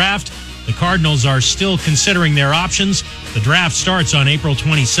NFL draft. The Cardinals are still considering their options. The draft starts on April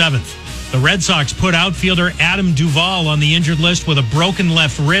 27th. The Red Sox put outfielder Adam Duvall on the injured list with a broken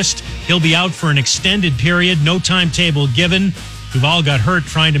left wrist. He'll be out for an extended period, no timetable given. Duvall got hurt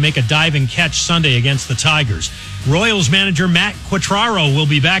trying to make a diving catch Sunday against the Tigers. Royals manager Matt Quatraro will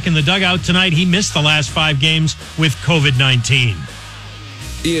be back in the dugout tonight. He missed the last 5 games with COVID-19.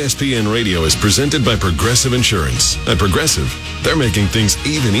 ESPN Radio is presented by Progressive Insurance. At Progressive, they're making things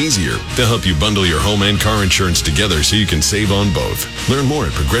even easier to help you bundle your home and car insurance together so you can save on both. Learn more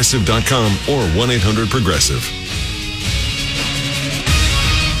at Progressive.com or 1-800-PROGRESSIVE.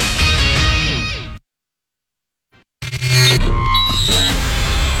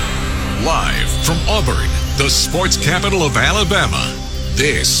 Live from Auburn, the sports capital of Alabama,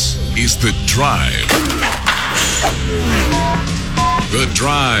 this is The Drive. The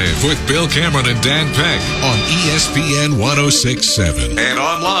Drive with Bill Cameron and Dan Peck on ESPN 106.7 and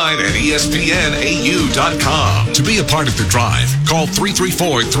online at ESPNAU.com. To be a part of The Drive, call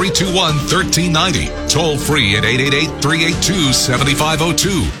 334-321-1390, toll free at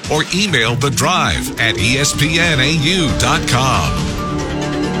 888-382-7502, or email The Drive at ESPNAU.com.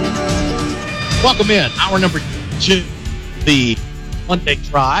 Welcome in. Hour number 2, the Monday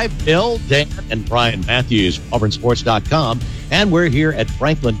Drive. Bill, Dan, and Brian Matthews, AuburnSports.com. And we're here at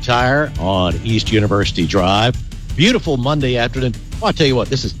Franklin Tire on East University Drive. Beautiful Monday afternoon. Well, I'll tell you what,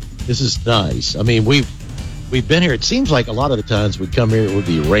 this is nice. I mean, we've been here. It seems like a lot of the times we come here, it would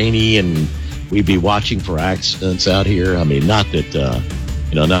be rainy and we'd be watching for accidents out here. I mean, not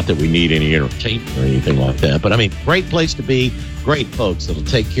that we need any entertainment or anything like that, but I mean, great place to be. Great folks that'll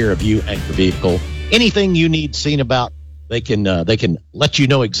take care of you and your vehicle. Anything you need seen about, they can let you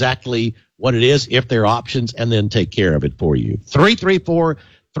know exactly what it is, if there are options, and then take care of it for you.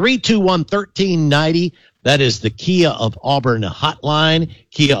 334-321-1390. That is the Kia of Auburn hotline.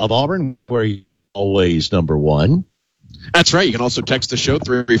 Kia of Auburn, where you're always number one. That's right. You can also text the show,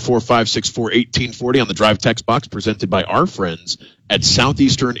 334-564-1840 on the Drive text box, presented by our friends at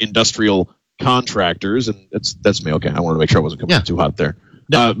Southeastern Industrial Contractors. And that's me. Okay, I wanted to make sure I wasn't coming too hot there.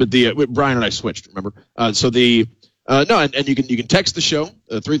 No. But Brian and I switched, remember? And you can text the show,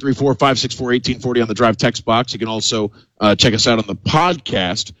 334-564-1840 on the Drive text box. You can also check us out on the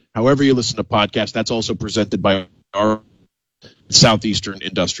podcast. However you listen to podcasts, that's also presented by our Southeastern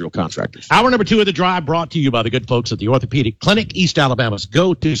Industrial Contractors. Hour number 2 of the Drive brought to you by the good folks at the Orthopedic Clinic, East Alabama's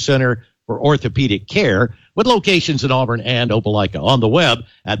go-to center for orthopedic care, with locations in Auburn and Opelika. On the web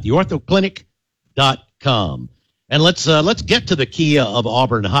at theorthoclinic.com. And let's get to the Kia of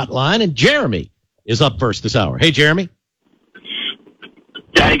Auburn hotline. And Jeremy is up first this hour. Hey, Jeremy.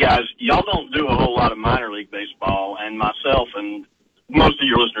 Yeah, hey, guys. Y'all don't do a whole lot of minor league baseball, and myself and most of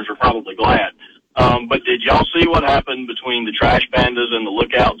your listeners are probably glad. But did y'all see what happened between the Trash Pandas and the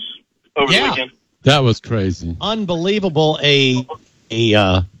Lookouts over the weekend? That was crazy. Unbelievable. A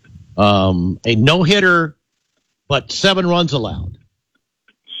no-hitter, but 7 runs allowed.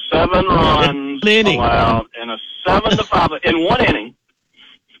 7 runs allowed in a 7-5 in one inning.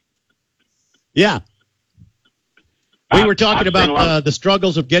 Yeah. We were talking about the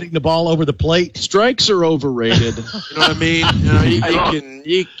struggles of getting the ball over the plate. Strikes are overrated. You know what I mean?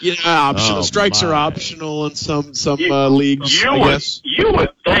 Optional strikes are optional in some leagues. I guess you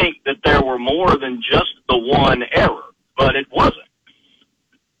would think that there were more than just the one error, but it wasn't.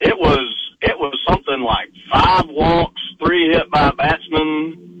 It was something like 5 walks, 3 hit by a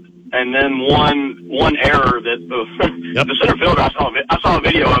batsman, and then one error that the center fielder, I saw a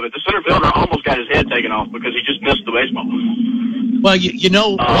video of it. The center fielder almost got his head taken off because he just missed the baseball. Well, you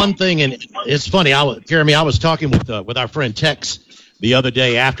know one thing, and it's funny, Jeremy, I was talking with our friend Tex the other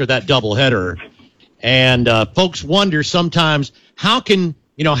day after that doubleheader, and folks wonder sometimes how can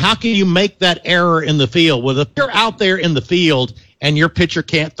you make that error in the field? Well, if you're out there in the field and your pitcher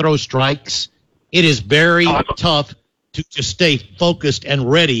can't throw strikes, it is very tough to just stay focused and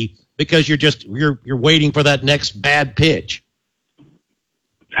ready, because you're waiting for that next bad pitch.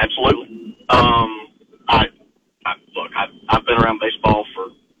 Absolutely. I've been around baseball for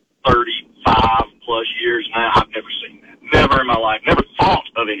 35 plus years now. I've never seen that. Never in my life. Never thought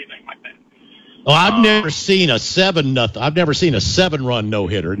of anything like that. Oh, I've never seen a 7-0. I've never seen a 7-run no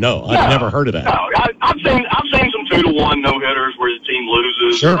hitter. No, I've never heard of that. No, I've seen some 2-1 no hitters where the team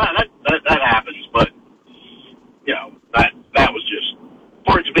loses. Sure. That happens, but you know that was just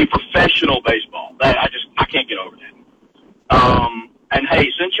for it to be professional baseball. I can't get over that. And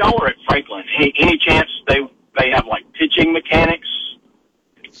hey, since y'all are at Franklin, any chance they have like pitching mechanics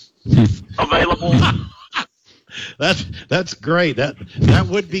available? That's great. That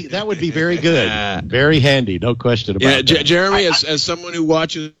would be very good, very handy. No question about that. Jeremy, as someone who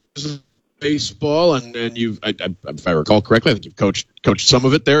watches baseball and you've, if I recall correctly, I think you've coached some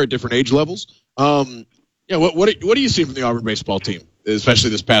of it there at different age levels. What do you see from the Auburn baseball team,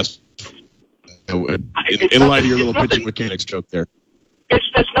 especially this past? In light of your little pitching mechanics joke there.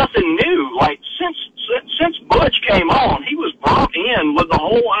 It's nothing new. Like since Butch came on, he was brought in with the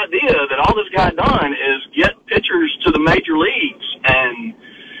whole idea that all this guy done is get pitchers to the major leagues, and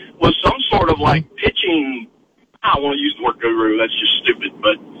was some sort of like pitching. I don't want to use the word guru. That's just stupid,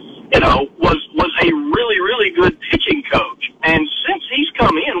 but was a really, really good pitching coach. And since he's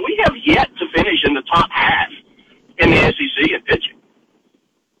come in, we have yet to finish in the top half in the SEC in pitching.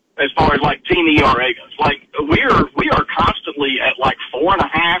 As far as like team ERA goes, like we are constantly at like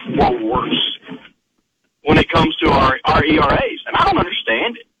 4.5 or worse when it comes to our ERAs, and I don't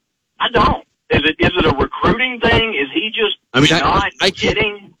understand it. I don't. Is it a recruiting thing? Is he just not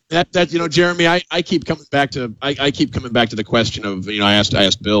getting? Jeremy, I keep coming back to the question of I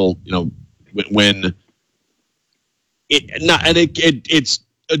asked Bill when it's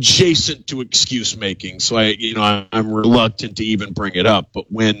adjacent to excuse making, so I'm reluctant to even bring it up.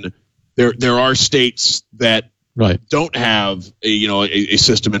 But when there are states that don't have a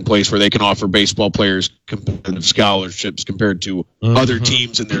system in place where they can offer baseball players competitive scholarships compared to other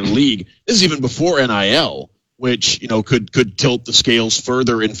teams in their league, this is even before NIL, which could tilt the scales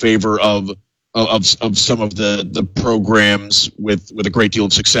further in favor of some of the programs with a great deal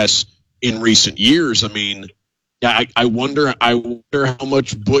of success in recent years. I mean, yeah, I wonder how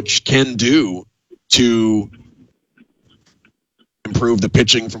much Butch can do to improve the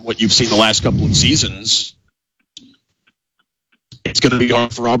pitching from what you've seen the last couple of seasons. It's going to be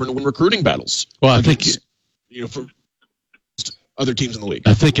hard for Auburn to win recruiting battles. Well, I think for other teams in the league.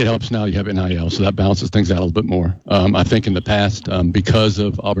 I think it helps now you have NIL, so that balances things out a little bit more. I think in the past, because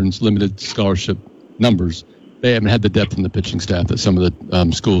of Auburn's limited scholarship numbers, they haven't had the depth in the pitching staff that some of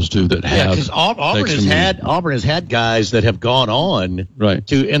the schools do that have. Because Auburn has had guys that have gone on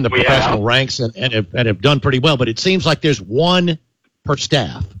to in the professional ranks and have done pretty well. But it seems like there's one per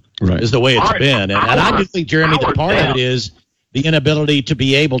staff is the way it's been. And I do think, Jeremy, that part of it is the inability to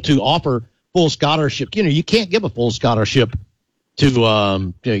be able to offer full scholarship. You can't give a full scholarship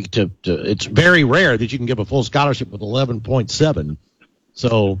to it's very rare that you can give a full scholarship with 11.7.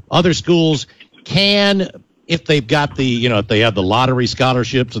 So other schools can, if they've got the, if they have the lottery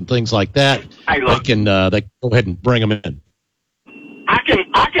scholarships and things like that, they can go ahead and bring them in.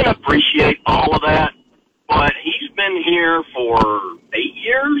 I can appreciate all of that, but he's been here for 8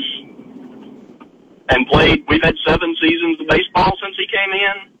 years and played. We've had 7 seasons of baseball since he came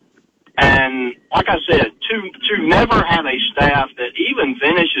in, and like I said, to never have a staff that even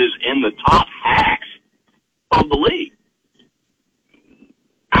finishes in the top half of the league.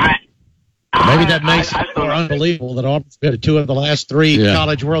 Maybe that makes it more unbelievable that Auburn's been to 2 of the last 3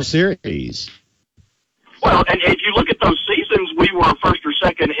 College World Series. Well, and if you look at those seasons, we were first or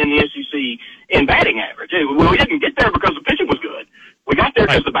second in the SEC in batting average. We didn't get there because the pitching was good. We got there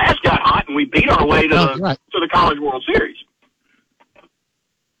because the bats got hot, and we beat our way to the College World Series.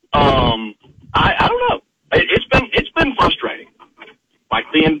 I don't know. It's been frustrating. Like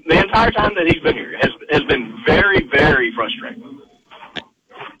the entire time that he's been here has been very, very frustrating.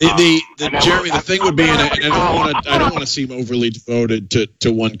 Jeremy, the thing would be, and I don't want to seem overly devoted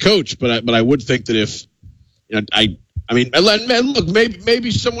to one coach, but I would think that if look,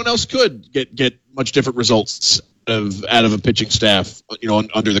 maybe someone else could get much different results out of a pitching staff,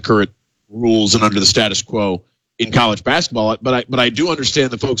 under the current rules and under the status quo in college basketball. But I do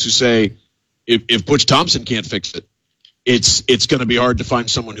understand the folks who say if Butch Thompson can't fix it, it's going to be hard to find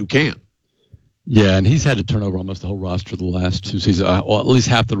someone who can. Yeah, and he's had to turn over almost the whole roster the last 2 seasons, well, at least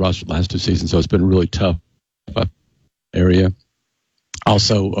half the roster the last 2 seasons, so it's been a really tough area.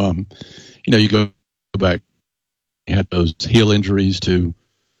 Also, you go back, you had those heel injuries to,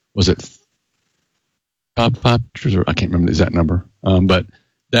 was it 5 pitchers, or I can't remember the exact number, but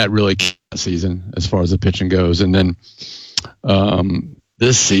that really killed the season as far as the pitching goes. And then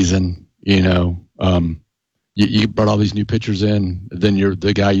this season, you brought all these new pitchers in, then you're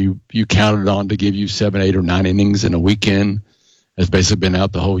the guy you counted on to give you 7, 8, or 9 innings in a weekend has basically been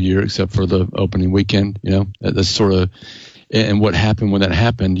out the whole year except for the opening weekend. That's sort of, and what happened when that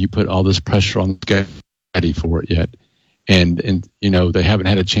happened, you put all this pressure on the guy ready for it yet. And you know, they haven't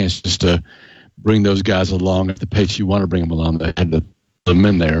had a chance just to bring those guys along at the pace you want to bring them along. They had to put them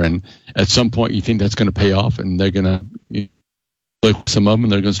in there. And at some point you think that's going to pay off and they're going to look some of them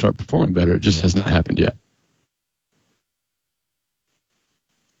and they're going to start performing better. It just has not happened yet.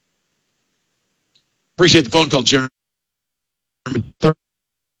 Appreciate the phone call, Jeremy.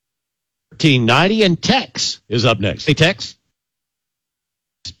 1390, and Tex is up next. Hey, Tex.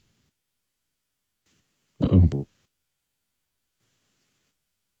 Uh-oh.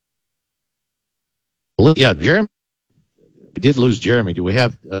 Yeah, Jeremy. We did lose Jeremy. Do we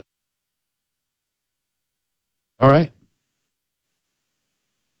have... all right.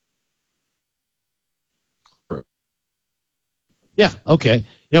 Yeah, okay.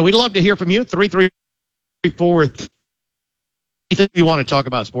 Yeah, we'd love to hear from you. 334. Anything you want to talk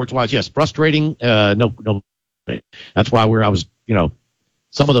about sports-wise? Yes, frustrating. No. That's why I was,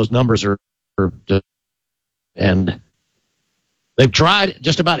 some of those numbers are and they've tried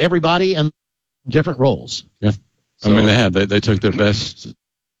just about everybody in different roles. Yeah. So, I mean, they have. They took their best,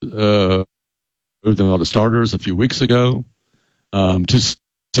 moved them all to starters a few weeks ago. To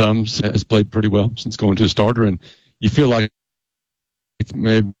some has played pretty well since going to a starter, and you feel like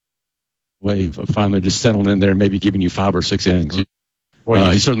maybe wave of finally just settling in there and maybe giving you 5 or 6 innings.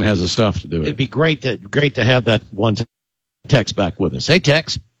 He certainly has the stuff to do it. It'd be great to have that one Tex back with us. Hey,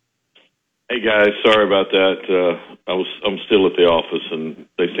 Tex. Hey guys, sorry about that. I'm still at the office, and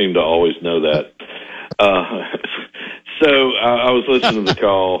they seem to always know that. So I was listening to the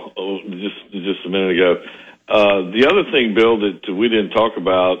call just a minute ago. The other thing, Bill, that we didn't talk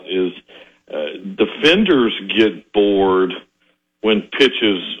about is defenders get bored when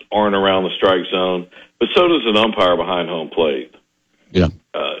pitches aren't around the strike zone, but so does an umpire behind home plate. Yeah.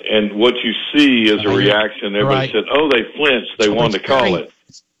 And what you see is a reaction. Everybody said, "Oh, they flinched. They wanted to call it."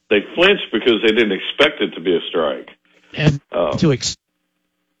 They flinched because they didn't expect it to be a strike. And go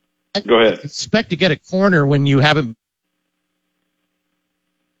ahead. Expect to get a corner when you haven't.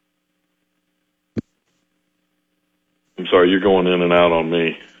 I'm sorry, you're going in and out on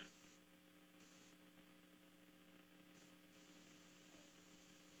me.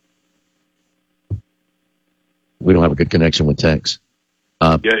 We don't have a good connection with Tex.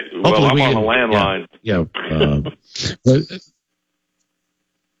 Well, I'm on a landline. Yeah.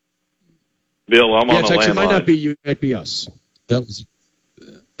 Bill, I'm on a Tex, landline. it might not be you, it might be us. That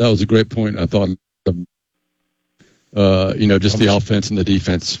was a great point. I thought, just the offense and the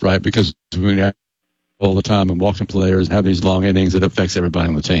defense, right? Because we all the time and walking players have these long innings, it affects everybody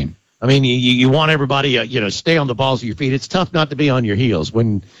on the team. I mean, you want everybody, stay on the balls of your feet. It's tough not to be on your heels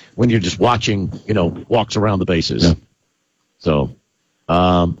when you're just watching, walks around the bases. Yeah. So,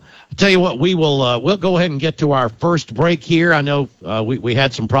 I'll tell you what, we'll go ahead and get to our first break here. I know we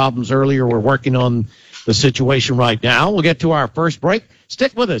had some problems earlier. We're working on the situation right now. We'll get to our first break.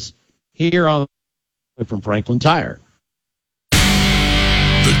 Stick with us here from Franklin Tire.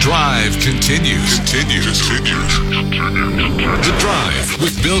 The Drive continues. The Drive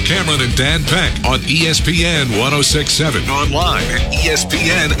with Bill Cameron and Dan Peck on ESPN 106.7. Online at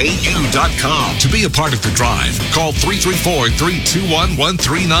ESPNAU.com. To be a part of The Drive, call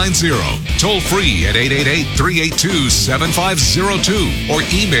 334-321-1390. Toll free at 888-382-7502. Or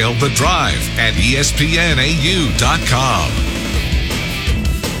email The Drive at ESPNAU.com.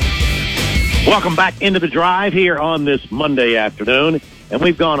 Welcome back into The Drive here on this Monday afternoon. And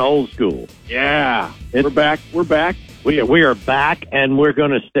we've gone old school. Yeah, we're back. We're back. We are back, and we're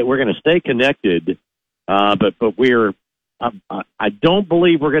going to stay connected. But I don't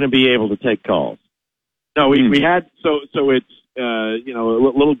believe we're going to be able to take calls. No, we had so it's a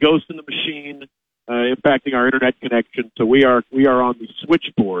little ghost in the machine impacting our internet connection. So we are on the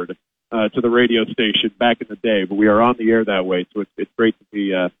switchboard to the radio station back in the day, but we are on the air that way. So it's great to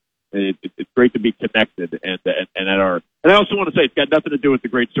be. It's great to be connected and at our. And I also want to say it's got nothing to do with the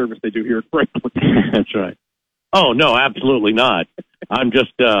great service they do here at Franklin. That's right. Oh no, absolutely not. I'm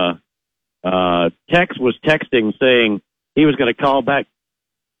just. Tex was texting saying he was going to call back.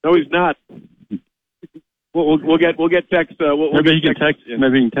 No, he's not. We'll get Tex. Maybe you can text.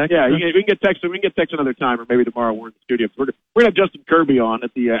 Maybe you can text. Yeah, we can get Tex. We can get Tex another time, or maybe tomorrow we're in the studio. We're gonna have Justin Kirby on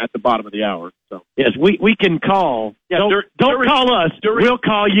at the bottom of the hour. So yes, we can call. Yeah, don't call us. We'll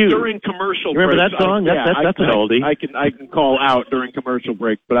call you during commercial. Remember breaks. that song? That's an oldie. I can call out during commercial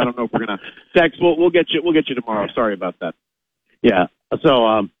breaks, but I don't know if we're gonna Tex. We'll get you tomorrow. Sorry about that. Yeah.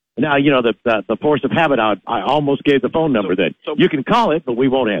 So now the force of habit. I almost gave the phone number. So you can call it, but we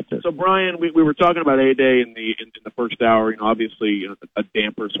won't answer. So Brian, we were talking about A-Day in the first hour. Obviously a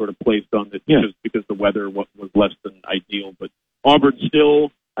damper sort of placed on it because the weather was less than ideal. But Auburn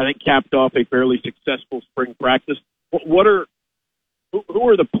still, I think capped off a fairly successful spring practice. Who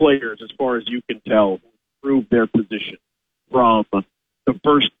are the players, as far as you can tell, who improved their position from the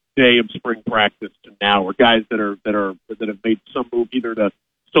first day of spring practice to now, or guys that have made some move either to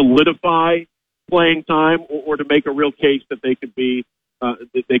solidify playing time or to make a real case that they could be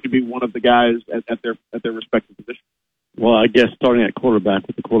one of the guys at their respective positions? Well, I guess starting at quarterback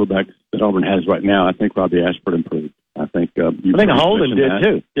with the quarterbacks that Auburn has right now, I think Robbie Ashford improved. I think Holden did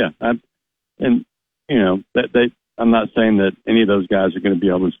too. Yeah, and you know that I'm not saying that any of those guys are going to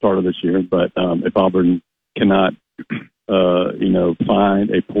be Auburn's starter this year, but if Auburn cannot find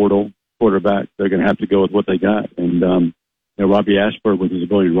a portal quarterback, they're going to have to go with what they got. And Robbie Ashford, with his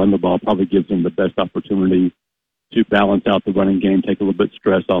ability to run the ball, probably gives them the best opportunity to balance out the running game, take a little bit of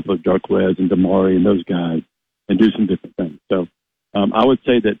stress off of Jarquez and Damari and those guys, and do some different things. So I would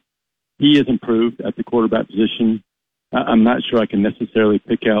say that he has improved at the quarterback position. I'm not sure I can necessarily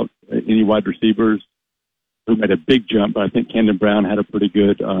pick out any wide receivers who made a big jump, but I think Camden Brown had a pretty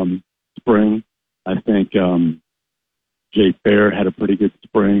good spring. I think Jay Fair had a pretty good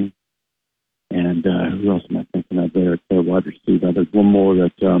spring. And who else am I thinking of there? It's a wide receiver. There's one more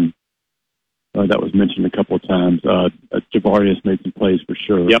that was mentioned a couple of times. Javarius made some plays for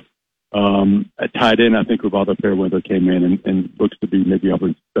sure. Yep. At tight end, I think Rivaldo Fairweather came in and looks to be maybe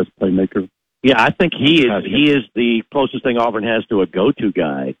Auburn's best playmaker. Yeah, I think he is the closest thing Auburn has to a go-to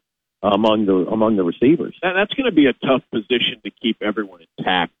guy among the receivers. That's going to be a tough position to keep everyone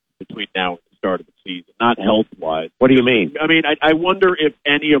intact between now and the start of the season, not health-wise. What do you mean? I mean, I wonder if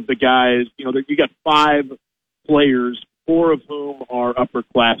any of the guys, you got 5 players, 4 of whom are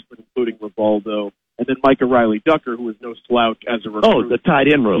upperclassmen, including Rivaldo, and then Micah Riley-Ducker, who is no slouch as a recruit. Oh, the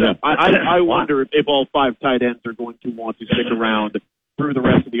tight end room. Yeah. I wonder if all 5 tight ends are going to want to stick around through the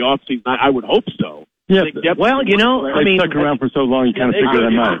rest of the offseason. I would hope so. Yeah, well, they stuck around for so long, you kind of figure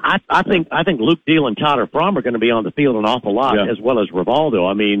them out. I think Luke Deal and Tyler Fromm are going to be on the field an awful lot, as well as Rivaldo.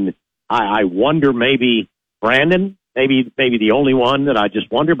 I mean, I wonder maybe Brandon, maybe the only one that I just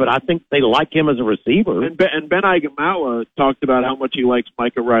wonder, but I think they like him as a receiver. And Ben Igamawa talked about how much he likes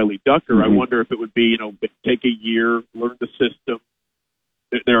Micah Riley-Ducker. Mm-hmm. I wonder if it would be, take a year, learn the system.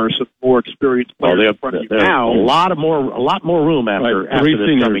 There are some more experienced players in front of you now. A lot more room after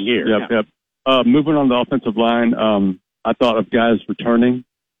this coming year. Yep. Moving on the offensive line, I thought of guys returning.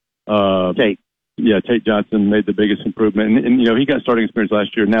 Tate. Yeah, Tate Johnson made the biggest improvement. And he got starting experience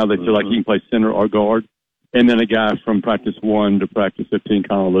last year. Now they feel like he can play center or guard. And then a guy from practice 1 to practice 15,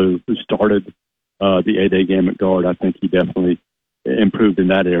 Connor Lou, who started the 8A game at guard. I think he definitely improved in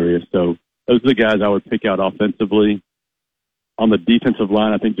that area. So those are the guys I would pick out offensively. On the defensive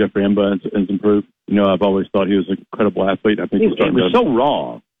line, I think Jeffrey Emba has improved. I've always thought he was an incredible athlete. I think he was so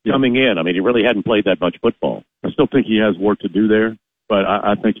raw coming in. I mean, he really hadn't played that much football. I still think he has work to do there, but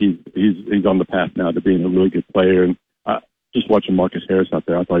I think he's on the path now to being a really good player. And just watching Marcus Harris out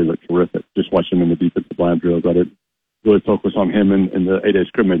there, I thought he looked terrific. Just watching him in the defensive line drills, I didn't really focus on him in the 8A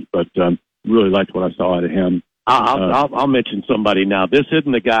scrimmage, but really liked what I saw out of him. I'll mention somebody now. This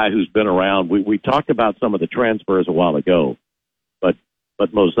isn't a guy who's been around. We talked about some of the transfers a while ago,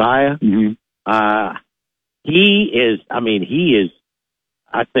 but Mosiah, he is,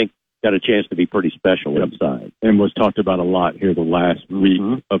 I think, got a chance to be pretty special inside. And was talked about a lot here the last week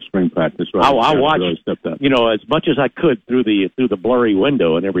of spring practice. Right? I watched, really as much as I could through the blurry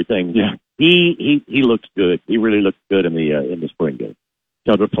window and everything. Yeah. He looks good. He really looks good in the spring game.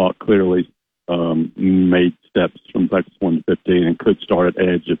 Tucker Falk clearly made steps from practice 1 to 15 and could start at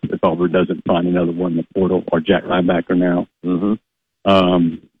edge if Auburn doesn't find another one in the portal or Jack linebacker now. Mm-hmm.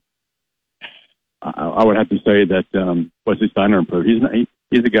 I would have to say that Wesley Steiner improved.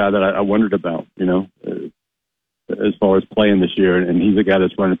 He's a guy that I wondered about, as far as playing this year, and he's a guy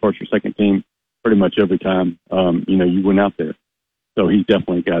that's running first or second team pretty much every time you went out there. So he's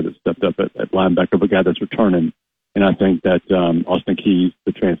definitely a guy that stepped up at linebacker, but a guy that's returning. And I think that Austin Keys,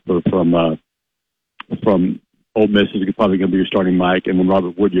 the transfer from Ole Miss, is probably going to be your starting Mike, and then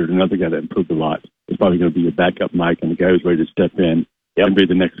Robert Woodyard, another guy that improved a lot, is probably going to be your backup Mike and the guy who's ready to step in and be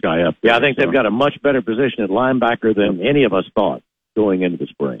the next guy up. Yeah, I think they've got a much better position at linebacker than any of us thought going into the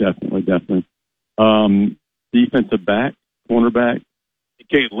spring. Definitely. Defensive back, cornerback.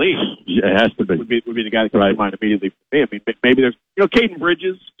 Caden Lee. Yeah, it has to be. Would be the guy that comes to mind immediately for me. I mean, maybe there's, Caden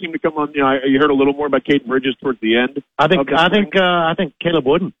Bridges seemed to come on. You heard a little more about Caden Bridges towards the end. I think Caleb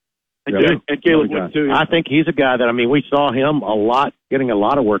Wooden. And Caleb Wood, too. I think he's a guy that, we saw him a lot, getting a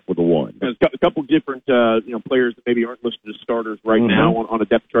lot of work with the one. There's a couple different, players that maybe aren't listed as starters right now on a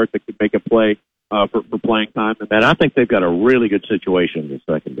depth chart that could make a play for playing time. And I think they've got a really good situation in the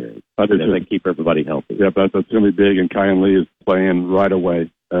secondary. I think they keep everybody healthy. Yeah, but that's going to be big, and Kyan Lee is playing right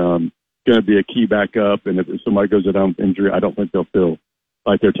away. going to be a key backup. And if somebody goes down with injury, I don't think they'll feel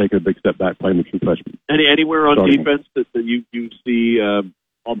like they're taking a big step back playing the true freshman. Anywhere on defense that you see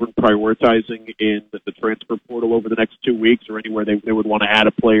Auburn prioritizing in the transfer portal over the next 2 weeks, or anywhere they would want to add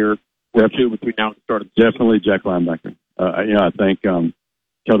a player or two between now and the start of the season? Definitely Jack linebacker. I think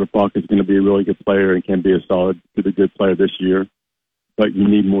Kelder Falk is going to be a really good player and can be a good player this year. But you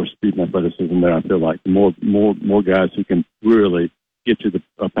need more speed and athleticism there. I feel like more guys who can really get to the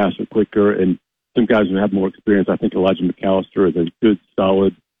passer quicker, and some guys who have more experience. I think Elijah McAllister is a good,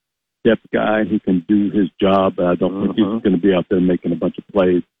 solid depth guy who can do his job. I don't think he's going to be out there making a bunch of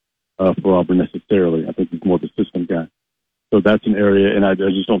plays for Auburn necessarily. I think he's more of a system guy. So that's an area, and I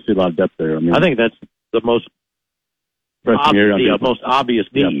just don't see a lot of depth there. I think that's the most obvious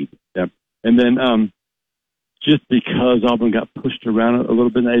need. Yeah. And then just because Auburn got pushed around a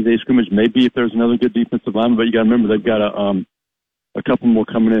little bit in the A-Day scrimmage, maybe if there's another good defensive lineman, but you got to remember they've got a couple more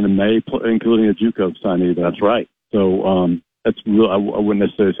coming in May, including a JUCO signee. That's right. So that's real. I wouldn't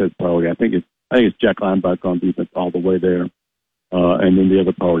necessarily say it's priority. I think it's Jack linebacker on defense all the way there, and then the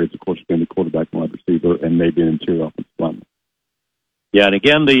other priority is of course being the quarterback and wide receiver, and maybe an interior offensive lineman. Yeah, and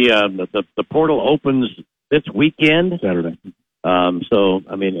again the portal opens this weekend, Saturday. So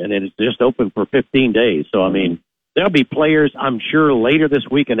I mean, and it's just open for 15 days. So I mean, there'll be players, I'm sure, later this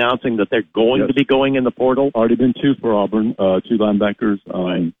week announcing that they're going to be going in the portal. Already been two for Auburn, two linebackers.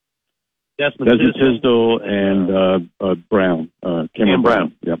 Desmond Tisdale and Brown. Cameron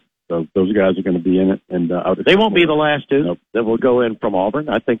Brown. Yep. So those guys are going to be in it. And they won't be the last two that will go in from Auburn.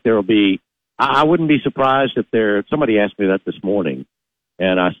 I think there will be – I wouldn't be surprised if there – somebody asked me that this morning,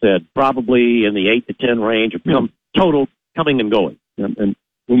 and I said probably in the 8 to 10 range of total coming and going. Yeah, and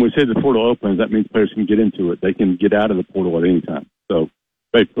when we say the portal opens, that means players can get into it. They can get out of the portal at any time. So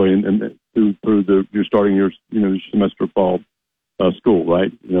basically, and through you're starting your semester of fall school,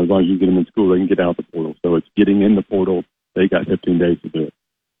 right? As long as you get them in school, they can get out the portal. So it's getting in the portal. They got 15 days to do it.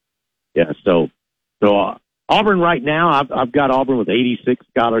 Yeah. So Auburn right now, I've got Auburn with 86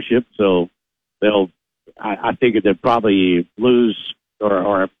 scholarships. So I figured they'll probably lose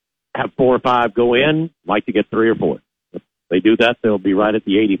or have 4 or 5 go in. Like to get 3 or 4. They do that, they'll be right at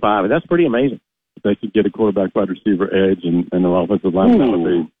the 85, and that's pretty amazing. If they could get a quarterback, wide receiver, edge, and an offensive line, that would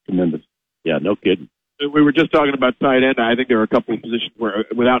be tremendous. Yeah, no kidding. We were just talking about tight end. I think there are a couple of positions where,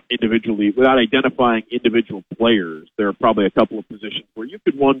 without identifying individual players, there are probably a couple of positions where you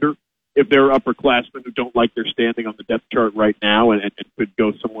could wonder if there are upperclassmen who don't like their standing on the depth chart right now and could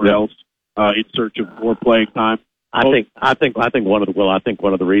go somewhere else in search of more playing time. I think one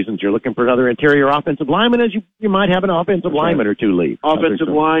of the reasons you're looking for another interior offensive lineman is you might have an offensive lineman or two leave. Offensive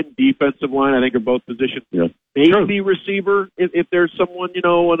line, defensive line, I think are both positions. Yeah. Maybe receiver if there's someone,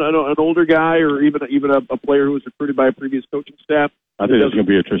 an older guy or even a player who was recruited by a previous coaching staff. I think there's going to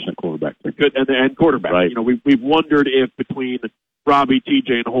be attrition at quarterback. Good, and quarterback. Right. We've wondered if between Robbie,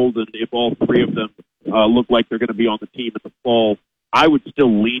 TJ, and Holden, if all three of them look like they're going to be on the team in the fall. I would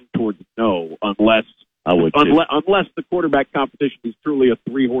still lean towards no, unless the quarterback competition is truly a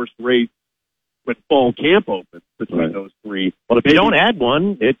 3-horse race when fall camp opens between those three. Well, if you don't add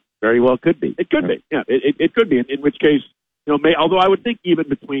one, it very well could be. It could be. Yeah, it could be. In which case, although I would think even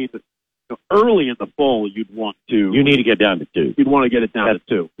between early in the fall, you need to get down to 2. You'd want to get it down to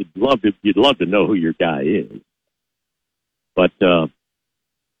 2. You'd love to know who your guy is. But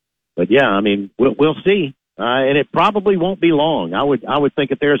yeah, I mean, we'll see. And it probably won't be long. I would think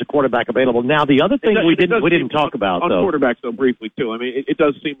if there's a quarterback available. Now, the other thing we didn't talk about on quarterbacks though briefly too. I mean, it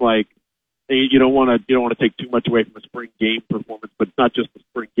does seem like you don't want to take too much away from a spring game performance, but it's not just the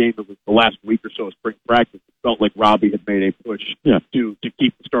spring game. It was the last week or so of spring practice. It felt like Robbie had made a push to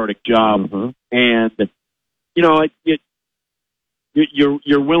keep the starting job, and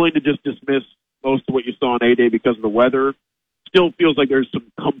you're willing to just dismiss most of what you saw on A-Day because of the weather. Still feels like there's some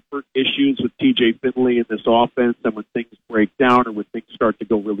comfort issues with TJ Finley in this offense, and when things break down or when things start to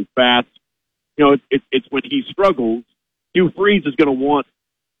go really fast, it's when he struggles. Hugh Freeze is going to want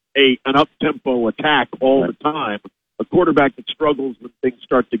an up-tempo attack all the time. A quarterback that struggles when things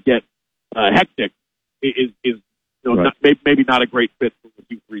start to get hectic is maybe not a great fit for what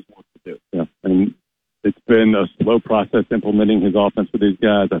Hugh Freeze wants to do. Yeah, and it's been a slow process implementing his offense with these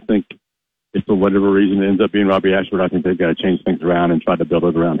guys. I think if for whatever reason it ends up being Robbie Ashford, I think they've got to change things around and try to build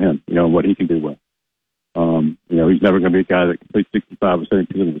it around him, and what he can do well. He's never going to be a guy that completes 65 or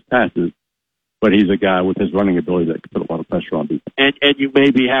 70% of his passes, but he's a guy with his running ability that can put a lot of pressure on defense. And you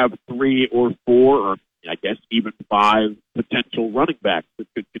maybe have 3 or 4 or I guess even 5 potential running backs that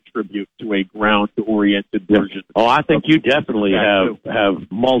could contribute contribute to a ground-oriented version. Oh, I think you definitely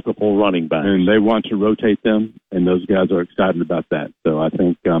have multiple running backs, and they want to rotate them, and those guys are excited about that. So I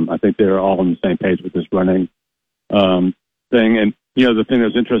think they're all on the same page with this running thing. And the thing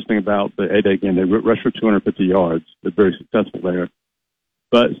that's interesting about the 8-day game, they rushed for 250 yards. They're very successful there.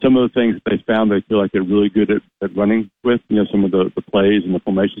 But some of the things they found, they feel like they're really good at running with. Some of the plays and the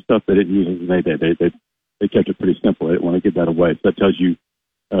formation stuff they didn't use as an 8-day. They kept it pretty simple. They didn't want to give that away. So that tells you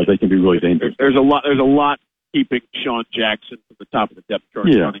they can be really dangerous. There's a lot keeping Sean Jackson from the top of the depth chart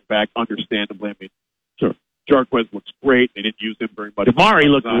running back. Understandably, I mean, sure. Jarquez looks great. They didn't use him very much. Damari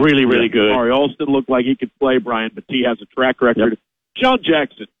looked really, really good. Damari Alston looked like he could play. Brian Battie has a track record. Yep. Sean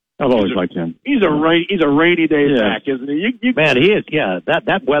Jackson. I've always liked him. He's a rainy day back, isn't he? Man, he is. Yeah,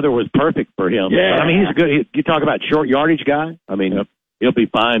 that weather was perfect for him. Yeah. I mean, he's good. You talk about short yardage guy. I mean, he'll be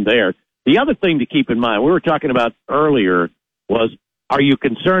fine there. The other thing to keep in mind, we were talking about earlier, was are you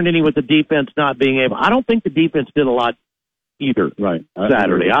concerned any with the defense not being able? I don't think the defense did a lot either. Right.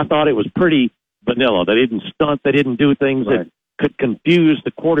 Saturday, I thought it was pretty vanilla. They didn't stunt. They didn't do things that could confuse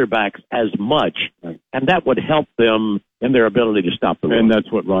the quarterbacks as much, and that would help them in their ability to stop the run. And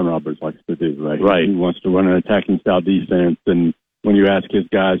that's what Ron Roberts likes to do, right? Right. He wants to run an attacking style defense, and when you ask his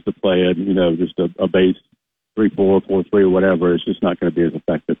guys to play it, just a base 3-4, 4-3, or whatever, it's just not going to be as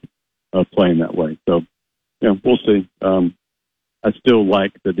effective playing that way. So, we'll see. I still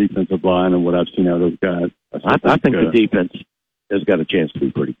like the defensive line and what I've seen out of those guys. I think the defense has got a chance to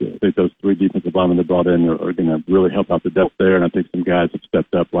be pretty good. I think those 3 defensive linemen they brought in are going to really help out the depth there, and I think some guys have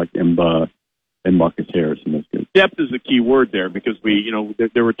stepped up like Mba and Marcus Harris in this game. Depth is a key word there because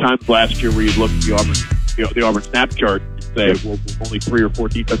there were times last year where you look at the Auburn snap chart and say, well, only 3 or 4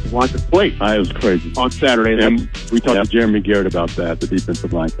 defensive linemen played. It was crazy on Saturday. And we talked to Jeremy Garrett about that, the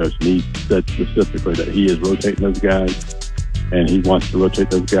defensive line coach, and he said specifically that he is rotating those guys, and he wants to rotate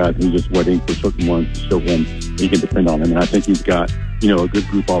those guys. He's just waiting for certain ones to show him he can depend on him, and I think he's got a good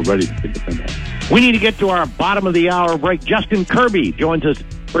group already to depend on. We need to get to our bottom of the hour break. Justin Kirby joins us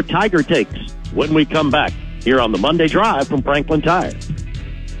for Tiger Takes when we come back here on the Monday Drive from Franklin Tire.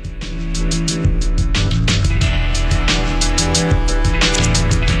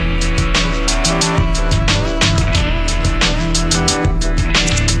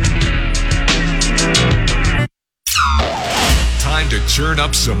 Time to churn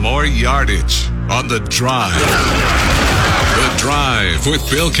up some more yardage on The Drive. The Drive with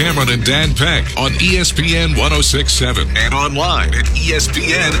Bill Cameron and Dan Peck on ESPN 106.7 and online at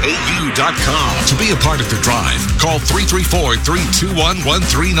ESPNAU.com. To be a part of The Drive, call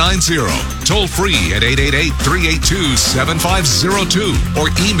 334-321-1390. Toll free at 888-382-7502 or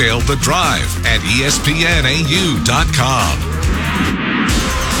email The Drive at ESPNAU.com.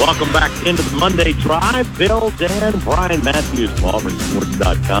 Welcome back into the Monday Drive. Bill, Dan, Brian Matthews from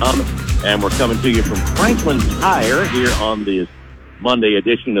AuburnSports.com. And we're coming to you from Franklin Tire here on this Monday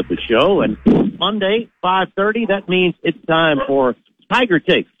edition of the show. And Monday, 5:30, that means it's time for Tiger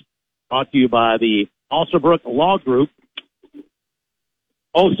Takes, brought to you by the Alsobrook Law Group.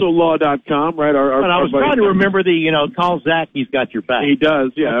 AlsoLaw.com, right? I was trying to remember call Zach, he's got your back. He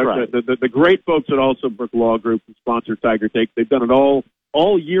does, yeah. Right. The great folks at Alsobrook Law Group who sponsor Tiger Takes, they've done it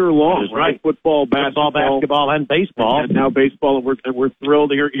all year long, right? Football, basketball, and baseball. And now baseball, and we're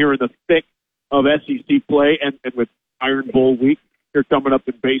thrilled here in the thick of SEC play and with Iron Bowl week here coming up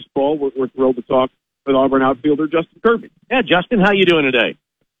in baseball. We're thrilled to talk with Auburn outfielder Justin Kirby. Yeah, Justin, how you doing today?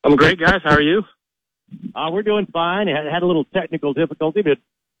 I'm great, guys. How are you? We're doing fine. Had a little technical difficulty, but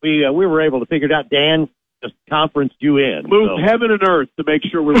we were able to figure it out. Dan just conferenced you in. Moved heaven and earth to make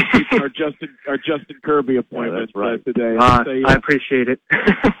sure we're keeping our Justin Kirby appointment today. I appreciate it.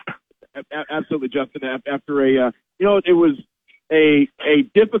 Absolutely, Justin. After it was a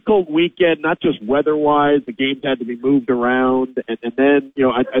difficult weekend, not just weather-wise. The games had to be moved around, and then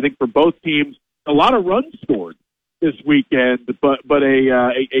I think for both teams, a lot of runs scored this weekend, but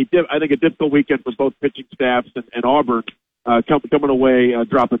I think a difficult weekend for both pitching staffs and Auburn coming away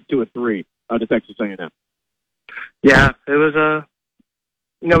dropping 2 of 3 to Texas A&M. Yeah, it was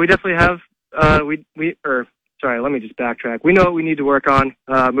we definitely have let me just backtrack. We know what we need to work on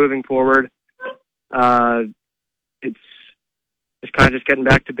moving forward. It's kind of just getting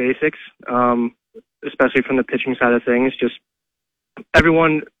back to basics, especially from the pitching side of things. Just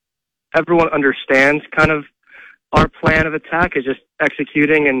everyone understands kind of our plan of attack is just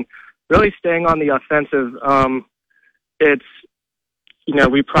executing and really staying on the offensive.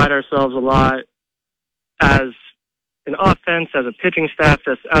 We pride ourselves a lot as an offense, as a pitching staff,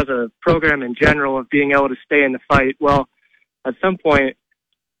 as a program in general of being able to stay in the fight. Well, at some point,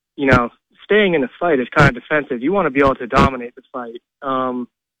 staying in the fight is kind of defensive. You want to be able to dominate the fight.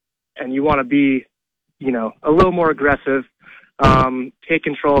 and you want to be, a little more aggressive, take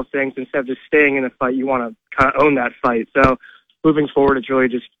control of things instead of just staying in a fight. You want to kind of own that fight. So moving forward, it's really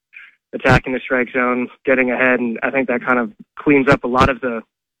just attacking the strike zone, getting ahead, and I think that kind of cleans up a lot of the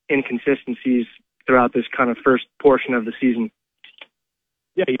inconsistencies throughout this kind of first portion of the season.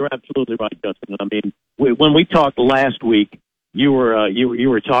 Yeah, you're absolutely right, Justin. I mean, when we talked last week, you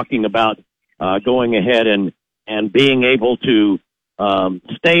were talking about going ahead and being able to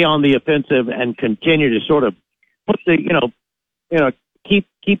stay on the offensive and continue to sort of put the keep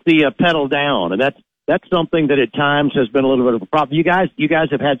the pedal down, and that's something that at times has been a little bit of a problem. You guys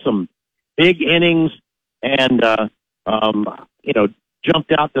have had some big innings and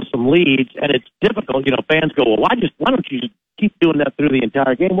jumped out to some leads, and it's difficult. Fans go, well, why don't you just keep doing that through the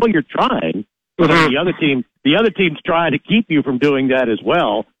entire game? Well, you're trying. Mm-hmm. The other team's trying to keep you from doing that as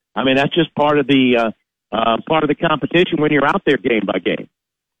well. I mean, that's just part of the competition when you're out there game by game.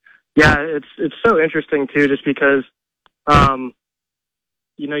 Yeah, it's so interesting too, just because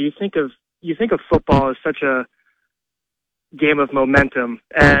you think of football as such a game of momentum,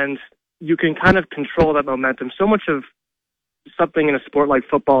 and you can kind of control that momentum. So much of something in a sport like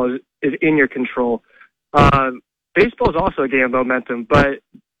football is in your control. Baseball is also a game of momentum, but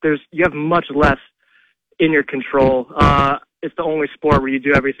you have much less in your control. It's the only sport where you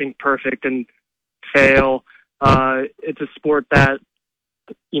do everything perfect and fail. It's a sport that,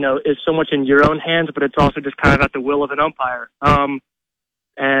 is so much in your own hands, but it's also just kind of at the will of an umpire.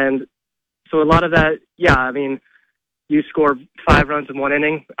 And so a lot of that, yeah, I mean, you score 5 runs in one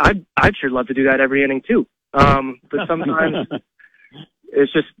inning. I'd sure love to do that every inning too. But sometimes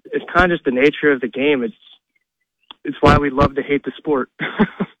it's kind of just the nature of the game. It's why we love to hate the sport.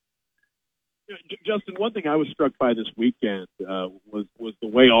 Justin, one thing I was struck by this weekend was the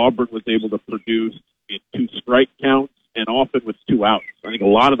way Auburn was able to produce in 2 strike counts and often with 2 outs. I think a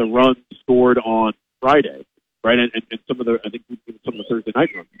lot of the runs scored on Friday, right, and some of the Thursday night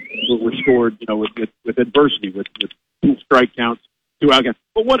runs were scored, with adversity, with 2 strike counts, 2 out counts.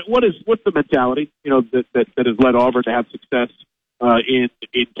 But what's the mentality, that has led Auburn to have success in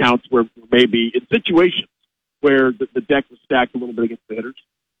counts where maybe in situations where the deck was stacked a little bit against the hitters?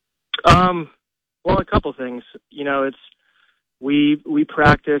 Well, a couple things. We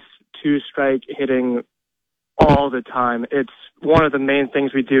practice 2-strike hitting all the time. It's one of the main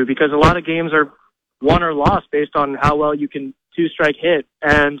things we do because a lot of games are won or lost based on how well you can 2-strike hit.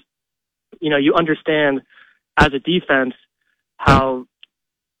 And, you understand as a defense how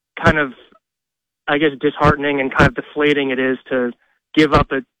kind of, I guess, disheartening and kind of deflating it is to give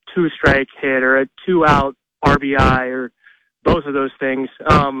up a 2-strike hit or a 2-out RBI or both of those things.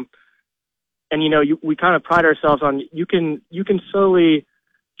 And we kind of pride ourselves on you can slowly.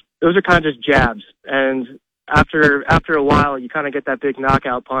 Those are kind of just jabs, and after a while, you kind of get that big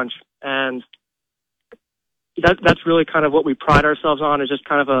knockout punch, and that's really kind of what we pride ourselves on, is just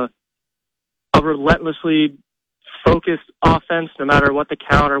kind of a relentlessly focused offense, no matter what the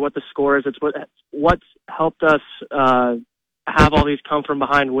count or what the score is. It's what's helped us have all these come from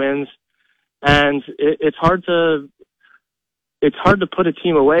behind wins, and it's hard to put a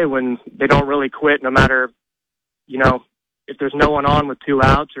team away when they don't really quit, no matter, if there's no one on with 2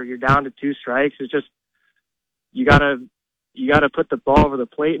 outs or you're down to 2 strikes. It's just, you gotta put the ball over the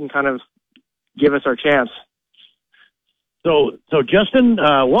plate and kind of give us our chance. So Justin,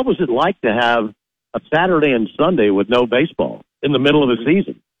 what was it like to have a Saturday and Sunday with no baseball in the middle of the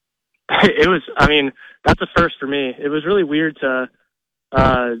season? It was, that's a first for me. It was really weird to,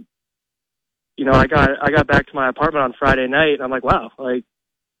 I got back to my apartment on Friday night, and I'm like, wow, like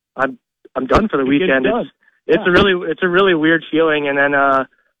I'm done for the weekend. It's a really weird feeling. And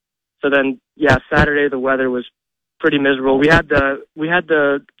then Saturday the weather was pretty miserable. We had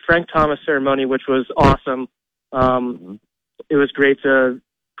the Frank Thomas ceremony, which was awesome. It was great to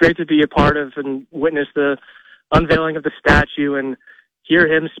be a part of and witness the unveiling of the statue and hear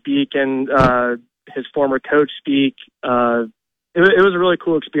him speak and his former coach speak. It was a really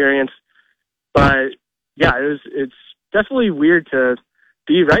cool experience. But yeah, it's definitely weird to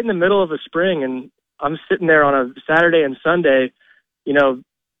be right in the middle of the spring, and I'm sitting there on a Saturday and Sunday,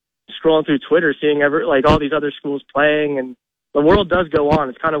 scrolling through Twitter, seeing all these other schools playing, and the world does go on.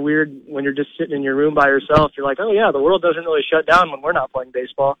 It's kind of weird when you're just sitting in your room by yourself. You're like, oh yeah, the world doesn't really shut down when we're not playing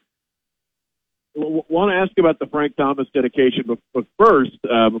baseball. Want to ask about the Frank Thomas dedication, but first,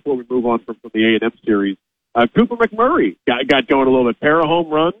 before we move on from the A&M series, Cooper McMurray got going a little bit. Pair of home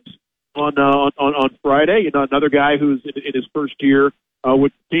runs on Friday. Another guy who's in his first year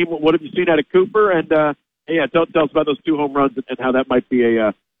with the team. What have you seen out of Cooper? And tell us about those 2 home runs and how that might be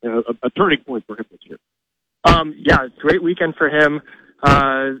a turning point for him this year. Great weekend for him.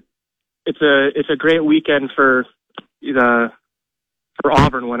 it's a great weekend for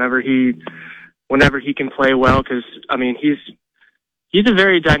Auburn whenever he can play well, because I mean he's a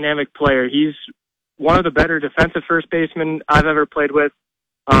very dynamic player. He's one of the better defensive first basemen I've ever played with,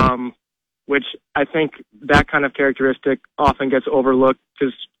 which I think that kind of characteristic often gets overlooked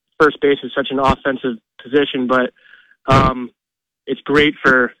because first base is such an offensive position, but it's great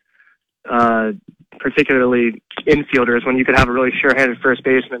for particularly infielders when you could have a really sure-handed first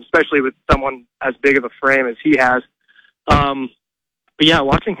baseman, especially with someone as big of a frame as he has. But yeah,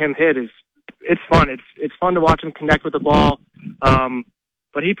 watching him hit it's fun. It's fun to watch him connect with the ball.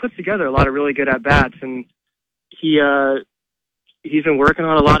 But he puts together a lot of really good at-bats, and he's been working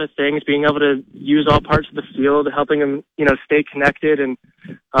on a lot of things, being able to use all parts of the field, helping him, stay connected. And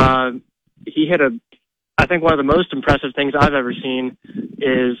he hit I think one of the most impressive things I've ever seen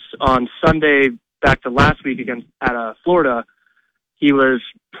is on Sunday back to last week at Florida. He was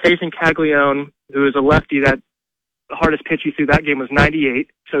facing Caglione, who is a lefty that the hardest pitch he threw that game was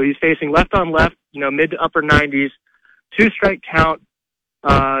 98. So he's facing left on left, mid to upper 90s, 2-strike count,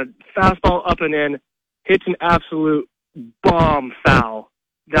 fastball up and in, hits an absolute bomb foul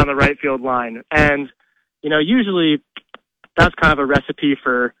down the right field line. And, usually that's kind of a recipe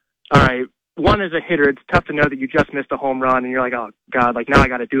for, all right, one, as a hitter, it's tough to know that you just missed a home run and you're like, oh God, now I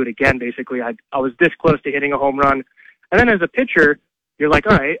got to do it again. Basically, I was this close to hitting a home run. And then as a pitcher, you're like,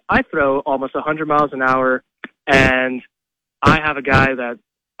 all right, I throw almost 100 miles an hour and I have a guy that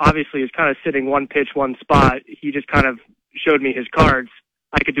obviously is kind of sitting one pitch, one spot. He just kind of showed me his cards.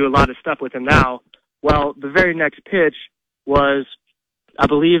 I could do a lot of stuff with him now. Well, the very next pitch was, I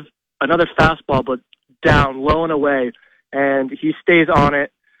believe, another fastball, but down, low and away, and he stays on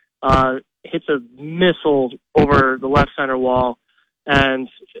it, hits a missile over the left center wall, and,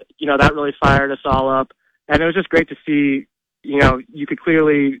 that really fired us all up. And it was just great to see, you could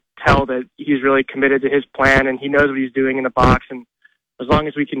clearly tell that he's really committed to his plan, and he knows what he's doing in the box, and as long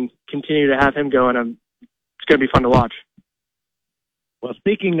as we can continue to have him going, it's going to be fun to watch. Well,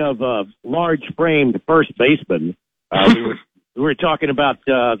 speaking of large-framed first baseman, we were talking about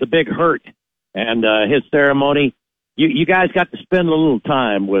the Big Hurt and his ceremony. You guys got to spend a little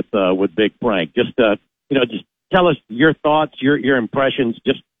time with Big Frank. Just just tell us your thoughts, your impressions,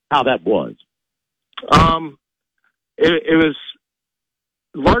 just how that was. It was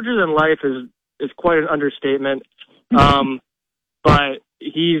larger than life is quite an understatement. But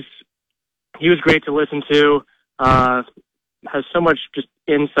he was great to listen to. Has so much just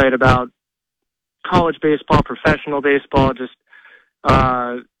insight about college baseball, professional baseball. Just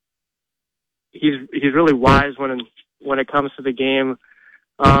he's really wise when it comes to the game.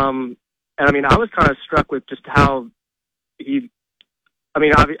 And I mean, I was kind of struck with just how I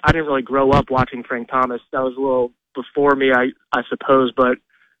didn't really grow up watching Frank Thomas. That was a little before me, I suppose. But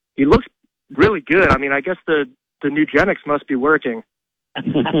he looks really good. I mean, I guess the Nugenics must be working.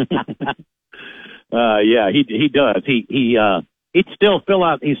 Yeah, he does. He still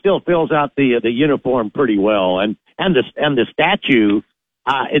fills out the uniform pretty well, and the statue.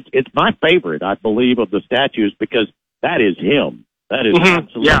 It's my favorite, I believe, of the statues because that is him. That is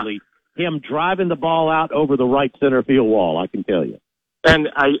absolutely him driving the ball out over the right center field wall. I can tell you. And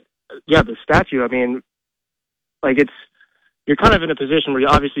the statue. I mean, like you're kind of in a position where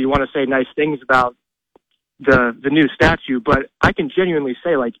obviously you want to say nice things about the new statue, but I can genuinely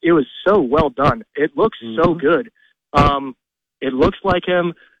say, like, it was so well done. It looks so good. It looks like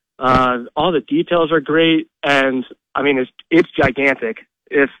him. All the details are great, and I mean, it's gigantic.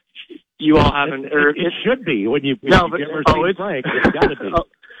 If you all haven't, it should be when you ever see Frank. It's got to be.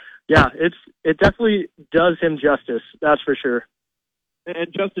 Yeah, it definitely does him justice. That's for sure.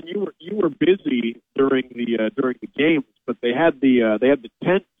 And Justin, you were busy during the games, but they had the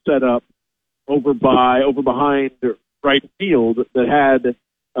tent set up over behind right field that had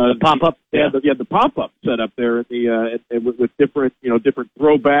the pop up. The pop up set up there in the with different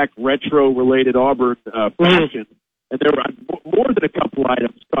throwback retro related Auburn fashion, and there were more than a couple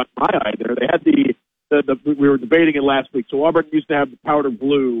items caught my eye there. They had the we were debating it last week. So Auburn used to have the powder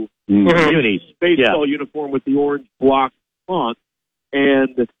blue baseball uniform with the orange block font,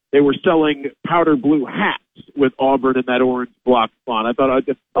 and they were selling powder blue hats with Auburn in that orange block font. I thought,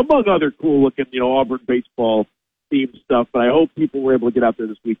 among other cool looking, Auburn baseball themed stuff. But I hope people were able to get out there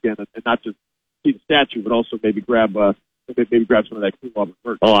this weekend and not just see the statue, but also maybe grab some of that cool Auburn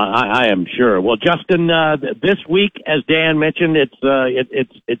merch. Oh, I am sure. Well, Justin, this week, as Dan mentioned, it's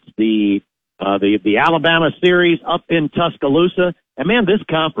the Alabama series up in Tuscaloosa, and man, this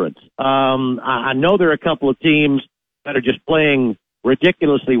conference. I know there are a couple of teams that are just playing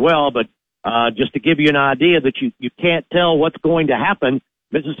ridiculously well, but just to give you an idea that you can't tell what's going to happen,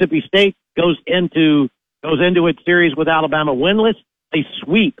 Mississippi State goes into its series with Alabama winless. They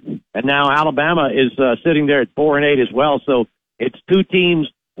sweep, and now Alabama is sitting there at 4-8 as well. So it's two teams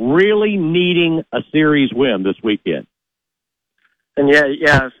really needing a series win this weekend. And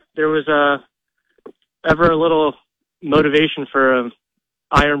yeah, if there was ever a little motivation for a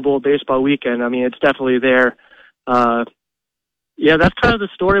Iron Bowl baseball weekend, I mean, it's definitely there. Yeah, that's kind of the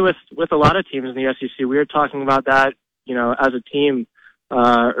story with a lot of teams in the SEC. We were talking about that, as a team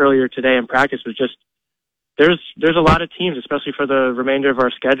earlier today in practice. Was just there's a lot of teams, especially for the remainder of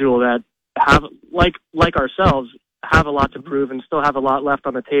our schedule, that have like ourselves have a lot to prove and still have a lot left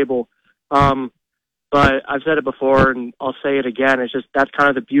on the table. But I've said it before, and I'll say it again. It's just that's kind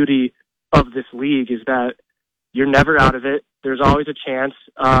of the beauty of this league, is that you're never out of it. There's always a chance.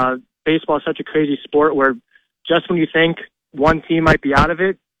 Baseball is such a crazy sport where just when you think one team might be out of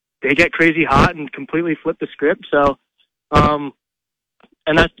it, they get crazy hot and completely flip the script. So, and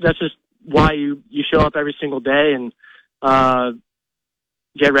that's just why you show up every single day and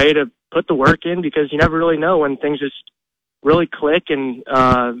get ready to put the work in, because you never really know when things just really click and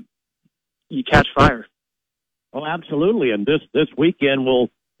you catch fire. Oh, absolutely. And this weekend will,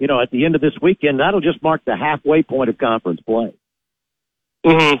 at the end of this weekend, that'll just mark the halfway point of conference play.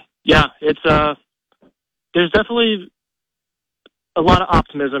 Mm-hmm. Yeah, it's there's definitely a lot of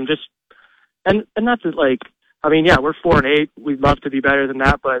optimism. Just and that's like, I mean, yeah, we're 4-8. We'd love to be better than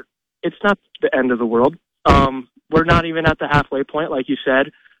that, but it's not the end of the world. We're not even at the halfway point, like you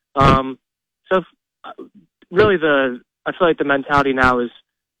said. So really, I feel like the mentality now is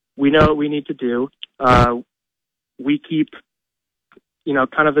we know what we need to do. We keep,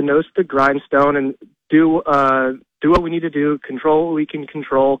 kind of the nose to the grindstone and do what we need to do, control what we can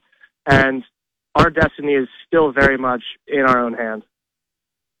control, and our destiny is still very much in our own hands.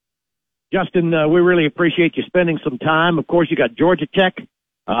 Justin, we really appreciate you spending some time. Of course, you got Georgia Tech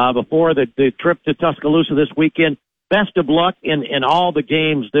before the trip to Tuscaloosa this weekend. Best of luck in all the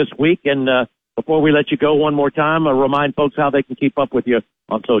games this week. And before we let you go one more time, remind folks how they can keep up with you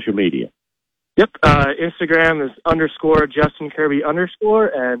on social media. Yep. Instagram is _JustinKirby_,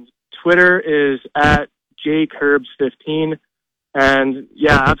 and Twitter is @JKirbs15. And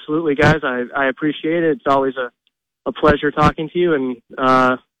yeah, absolutely, guys. I appreciate it. It's always a pleasure talking to you, and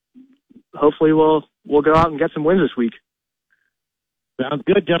hopefully we'll go out and get some wins this week. Sounds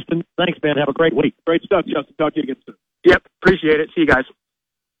good, Justin. Thanks, man. Have a great week. Great stuff, Justin. Talk to you again soon. Yep. Appreciate it. See you guys.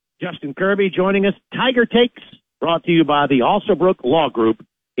 Justin Kirby joining us. Tiger Takes, brought to you by the Alsobrook Law Group,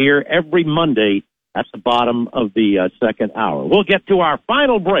 here every Monday at the bottom of the second hour. We'll get to our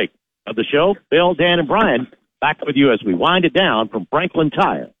final break of the show. Bill, Dan, and Brian back with you as we wind it down from Franklin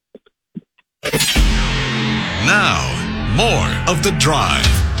Tire. Now, more of The Drive.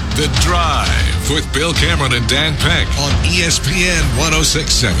 The Drive with Bill Cameron and Dan Peck on ESPN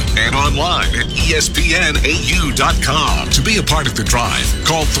 106.7 and online at ESPNAU.com. To be a part of The Drive,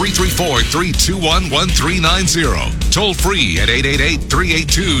 call 334-321-1390. Toll free at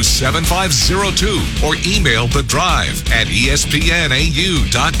 888-382-7502 or email The Drive at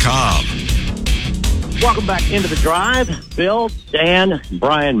ESPNAU.com. Welcome back into The Drive. Bill, Dan,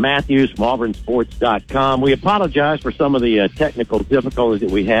 Brian Matthews from AuburnSports.com. We apologize for some of the technical difficulties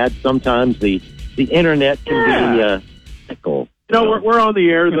that we had. Sometimes the internet can be technical. We're on the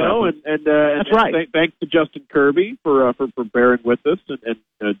air, though, and that's right. Thanks to Justin Kirby for bearing with us and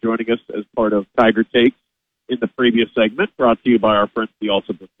joining us as part of Tiger Takes in the previous segment, brought to you by our friends at the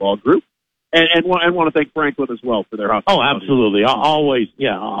Alsobrook Law Group. And want to thank Franklin as well for their hospitality. Oh, absolutely. I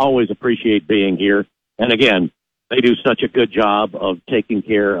always appreciate being here. And again, they do such a good job of taking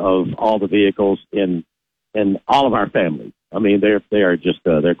care of all the vehicles in all of our families. I mean, they are just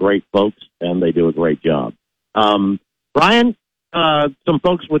they're great folks, and they do a great job. Brian, some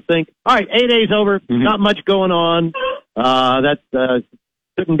folks would think, all right, 8 days over, not much going on. That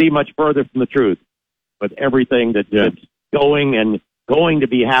couldn't be much further from the truth. But everything that's going to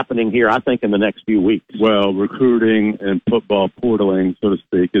be happening here, I think, in the next few weeks. Well, recruiting and football portaling, so to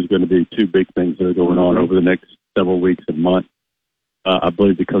speak, is going to be two big things that are going on over the next several weeks and months. I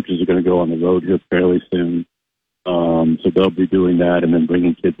believe the coaches are going to go on the road here fairly soon. So they'll be doing that and then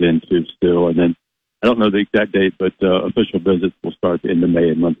bringing kids in too still. And then I don't know the exact date, but official visits will start at the end of May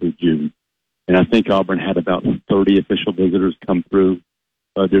and run through June. And I think Auburn had about 30 official visitors come through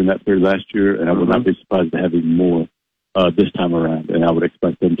during that period last year, and I would not be surprised to have even more this time around. And I would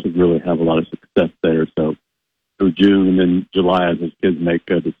expect them to really have a lot of success there. So through June and then July, as those kids make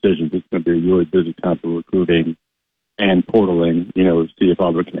decisions, it's going to be a really busy time for recruiting and portaling, see if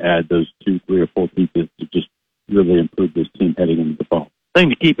Auburn can add those 2, 3, or 4 pieces to just really improve this team heading into the fall. Thing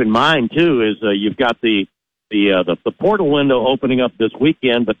to keep in mind, too, is you've got the the portal window opening up this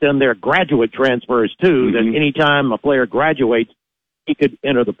weekend, but then there are graduate transfers too. That anytime a player graduates, he could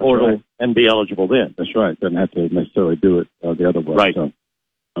enter the portal and be eligible then. That's right. Doesn't have to necessarily do it the other way. Right. So,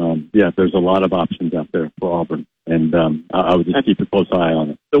 there's a lot of options out there for Auburn, and I would just keep a close eye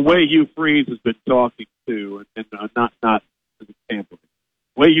on it. The way Hugh Freeze has been talking to, and not as an example,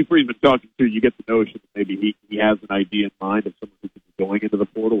 the way Hugh Freeze has been talking to, you get the notion that maybe he has an idea in mind of someone who could be going into the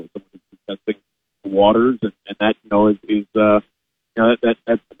portal, or someone who's testing the waters, and that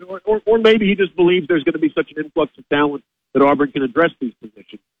or maybe he just believes there's going to be such an influx of talent that Auburn can address these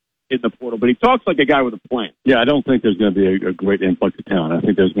positions in the portal. But he talks like a guy with a plan. Yeah, I don't think there's going to be a great influx of talent. I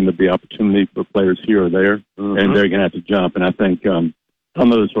think there's going to be opportunity for players here or there, and they're going to have to jump. And I think I don't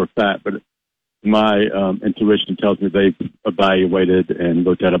know this for a fact, but my intuition tells me they've evaluated and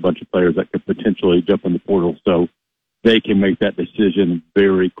looked at a bunch of players that could potentially jump in the portal, so they can make that decision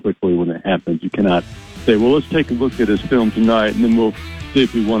very quickly when it happens. You cannot say, well, let's take a look at his film tonight, and then we'll see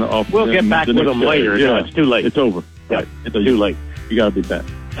if we want to offer We'll get back with them later. Yeah, no, it's too late. It's over. Yeah, Right. it's too late. You got to be back.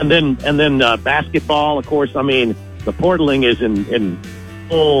 And then basketball, of course. I mean, the portaling is in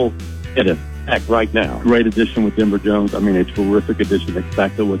full effect right now. Great addition with Denver Jones. I mean, a terrific addition.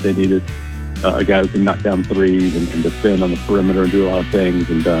 Exactly what they needed. A guy who can knock down threes and defend on the perimeter and do a lot of things.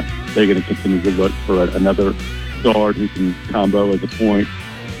 And they're going to continue to look for another guard who can combo as a point,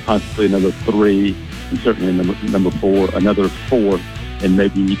 possibly another three, and certainly number four, another four, and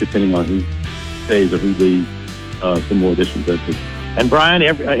maybe depending on who stays or who leaves, some more additions. And Brian,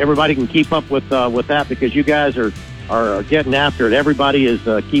 everybody can keep up with that because you guys are getting after it. Everybody is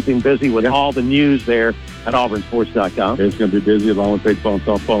keeping busy with all the news there at auburnsports.com. It's going to be busy along with baseball and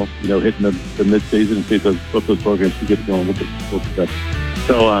softball, hitting the mid-season and see if those programs can get going a little bit better.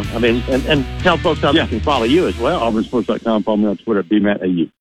 So, and tell folks how they can follow you as well. auburnsports.com. Follow me on Twitter at BMattAU.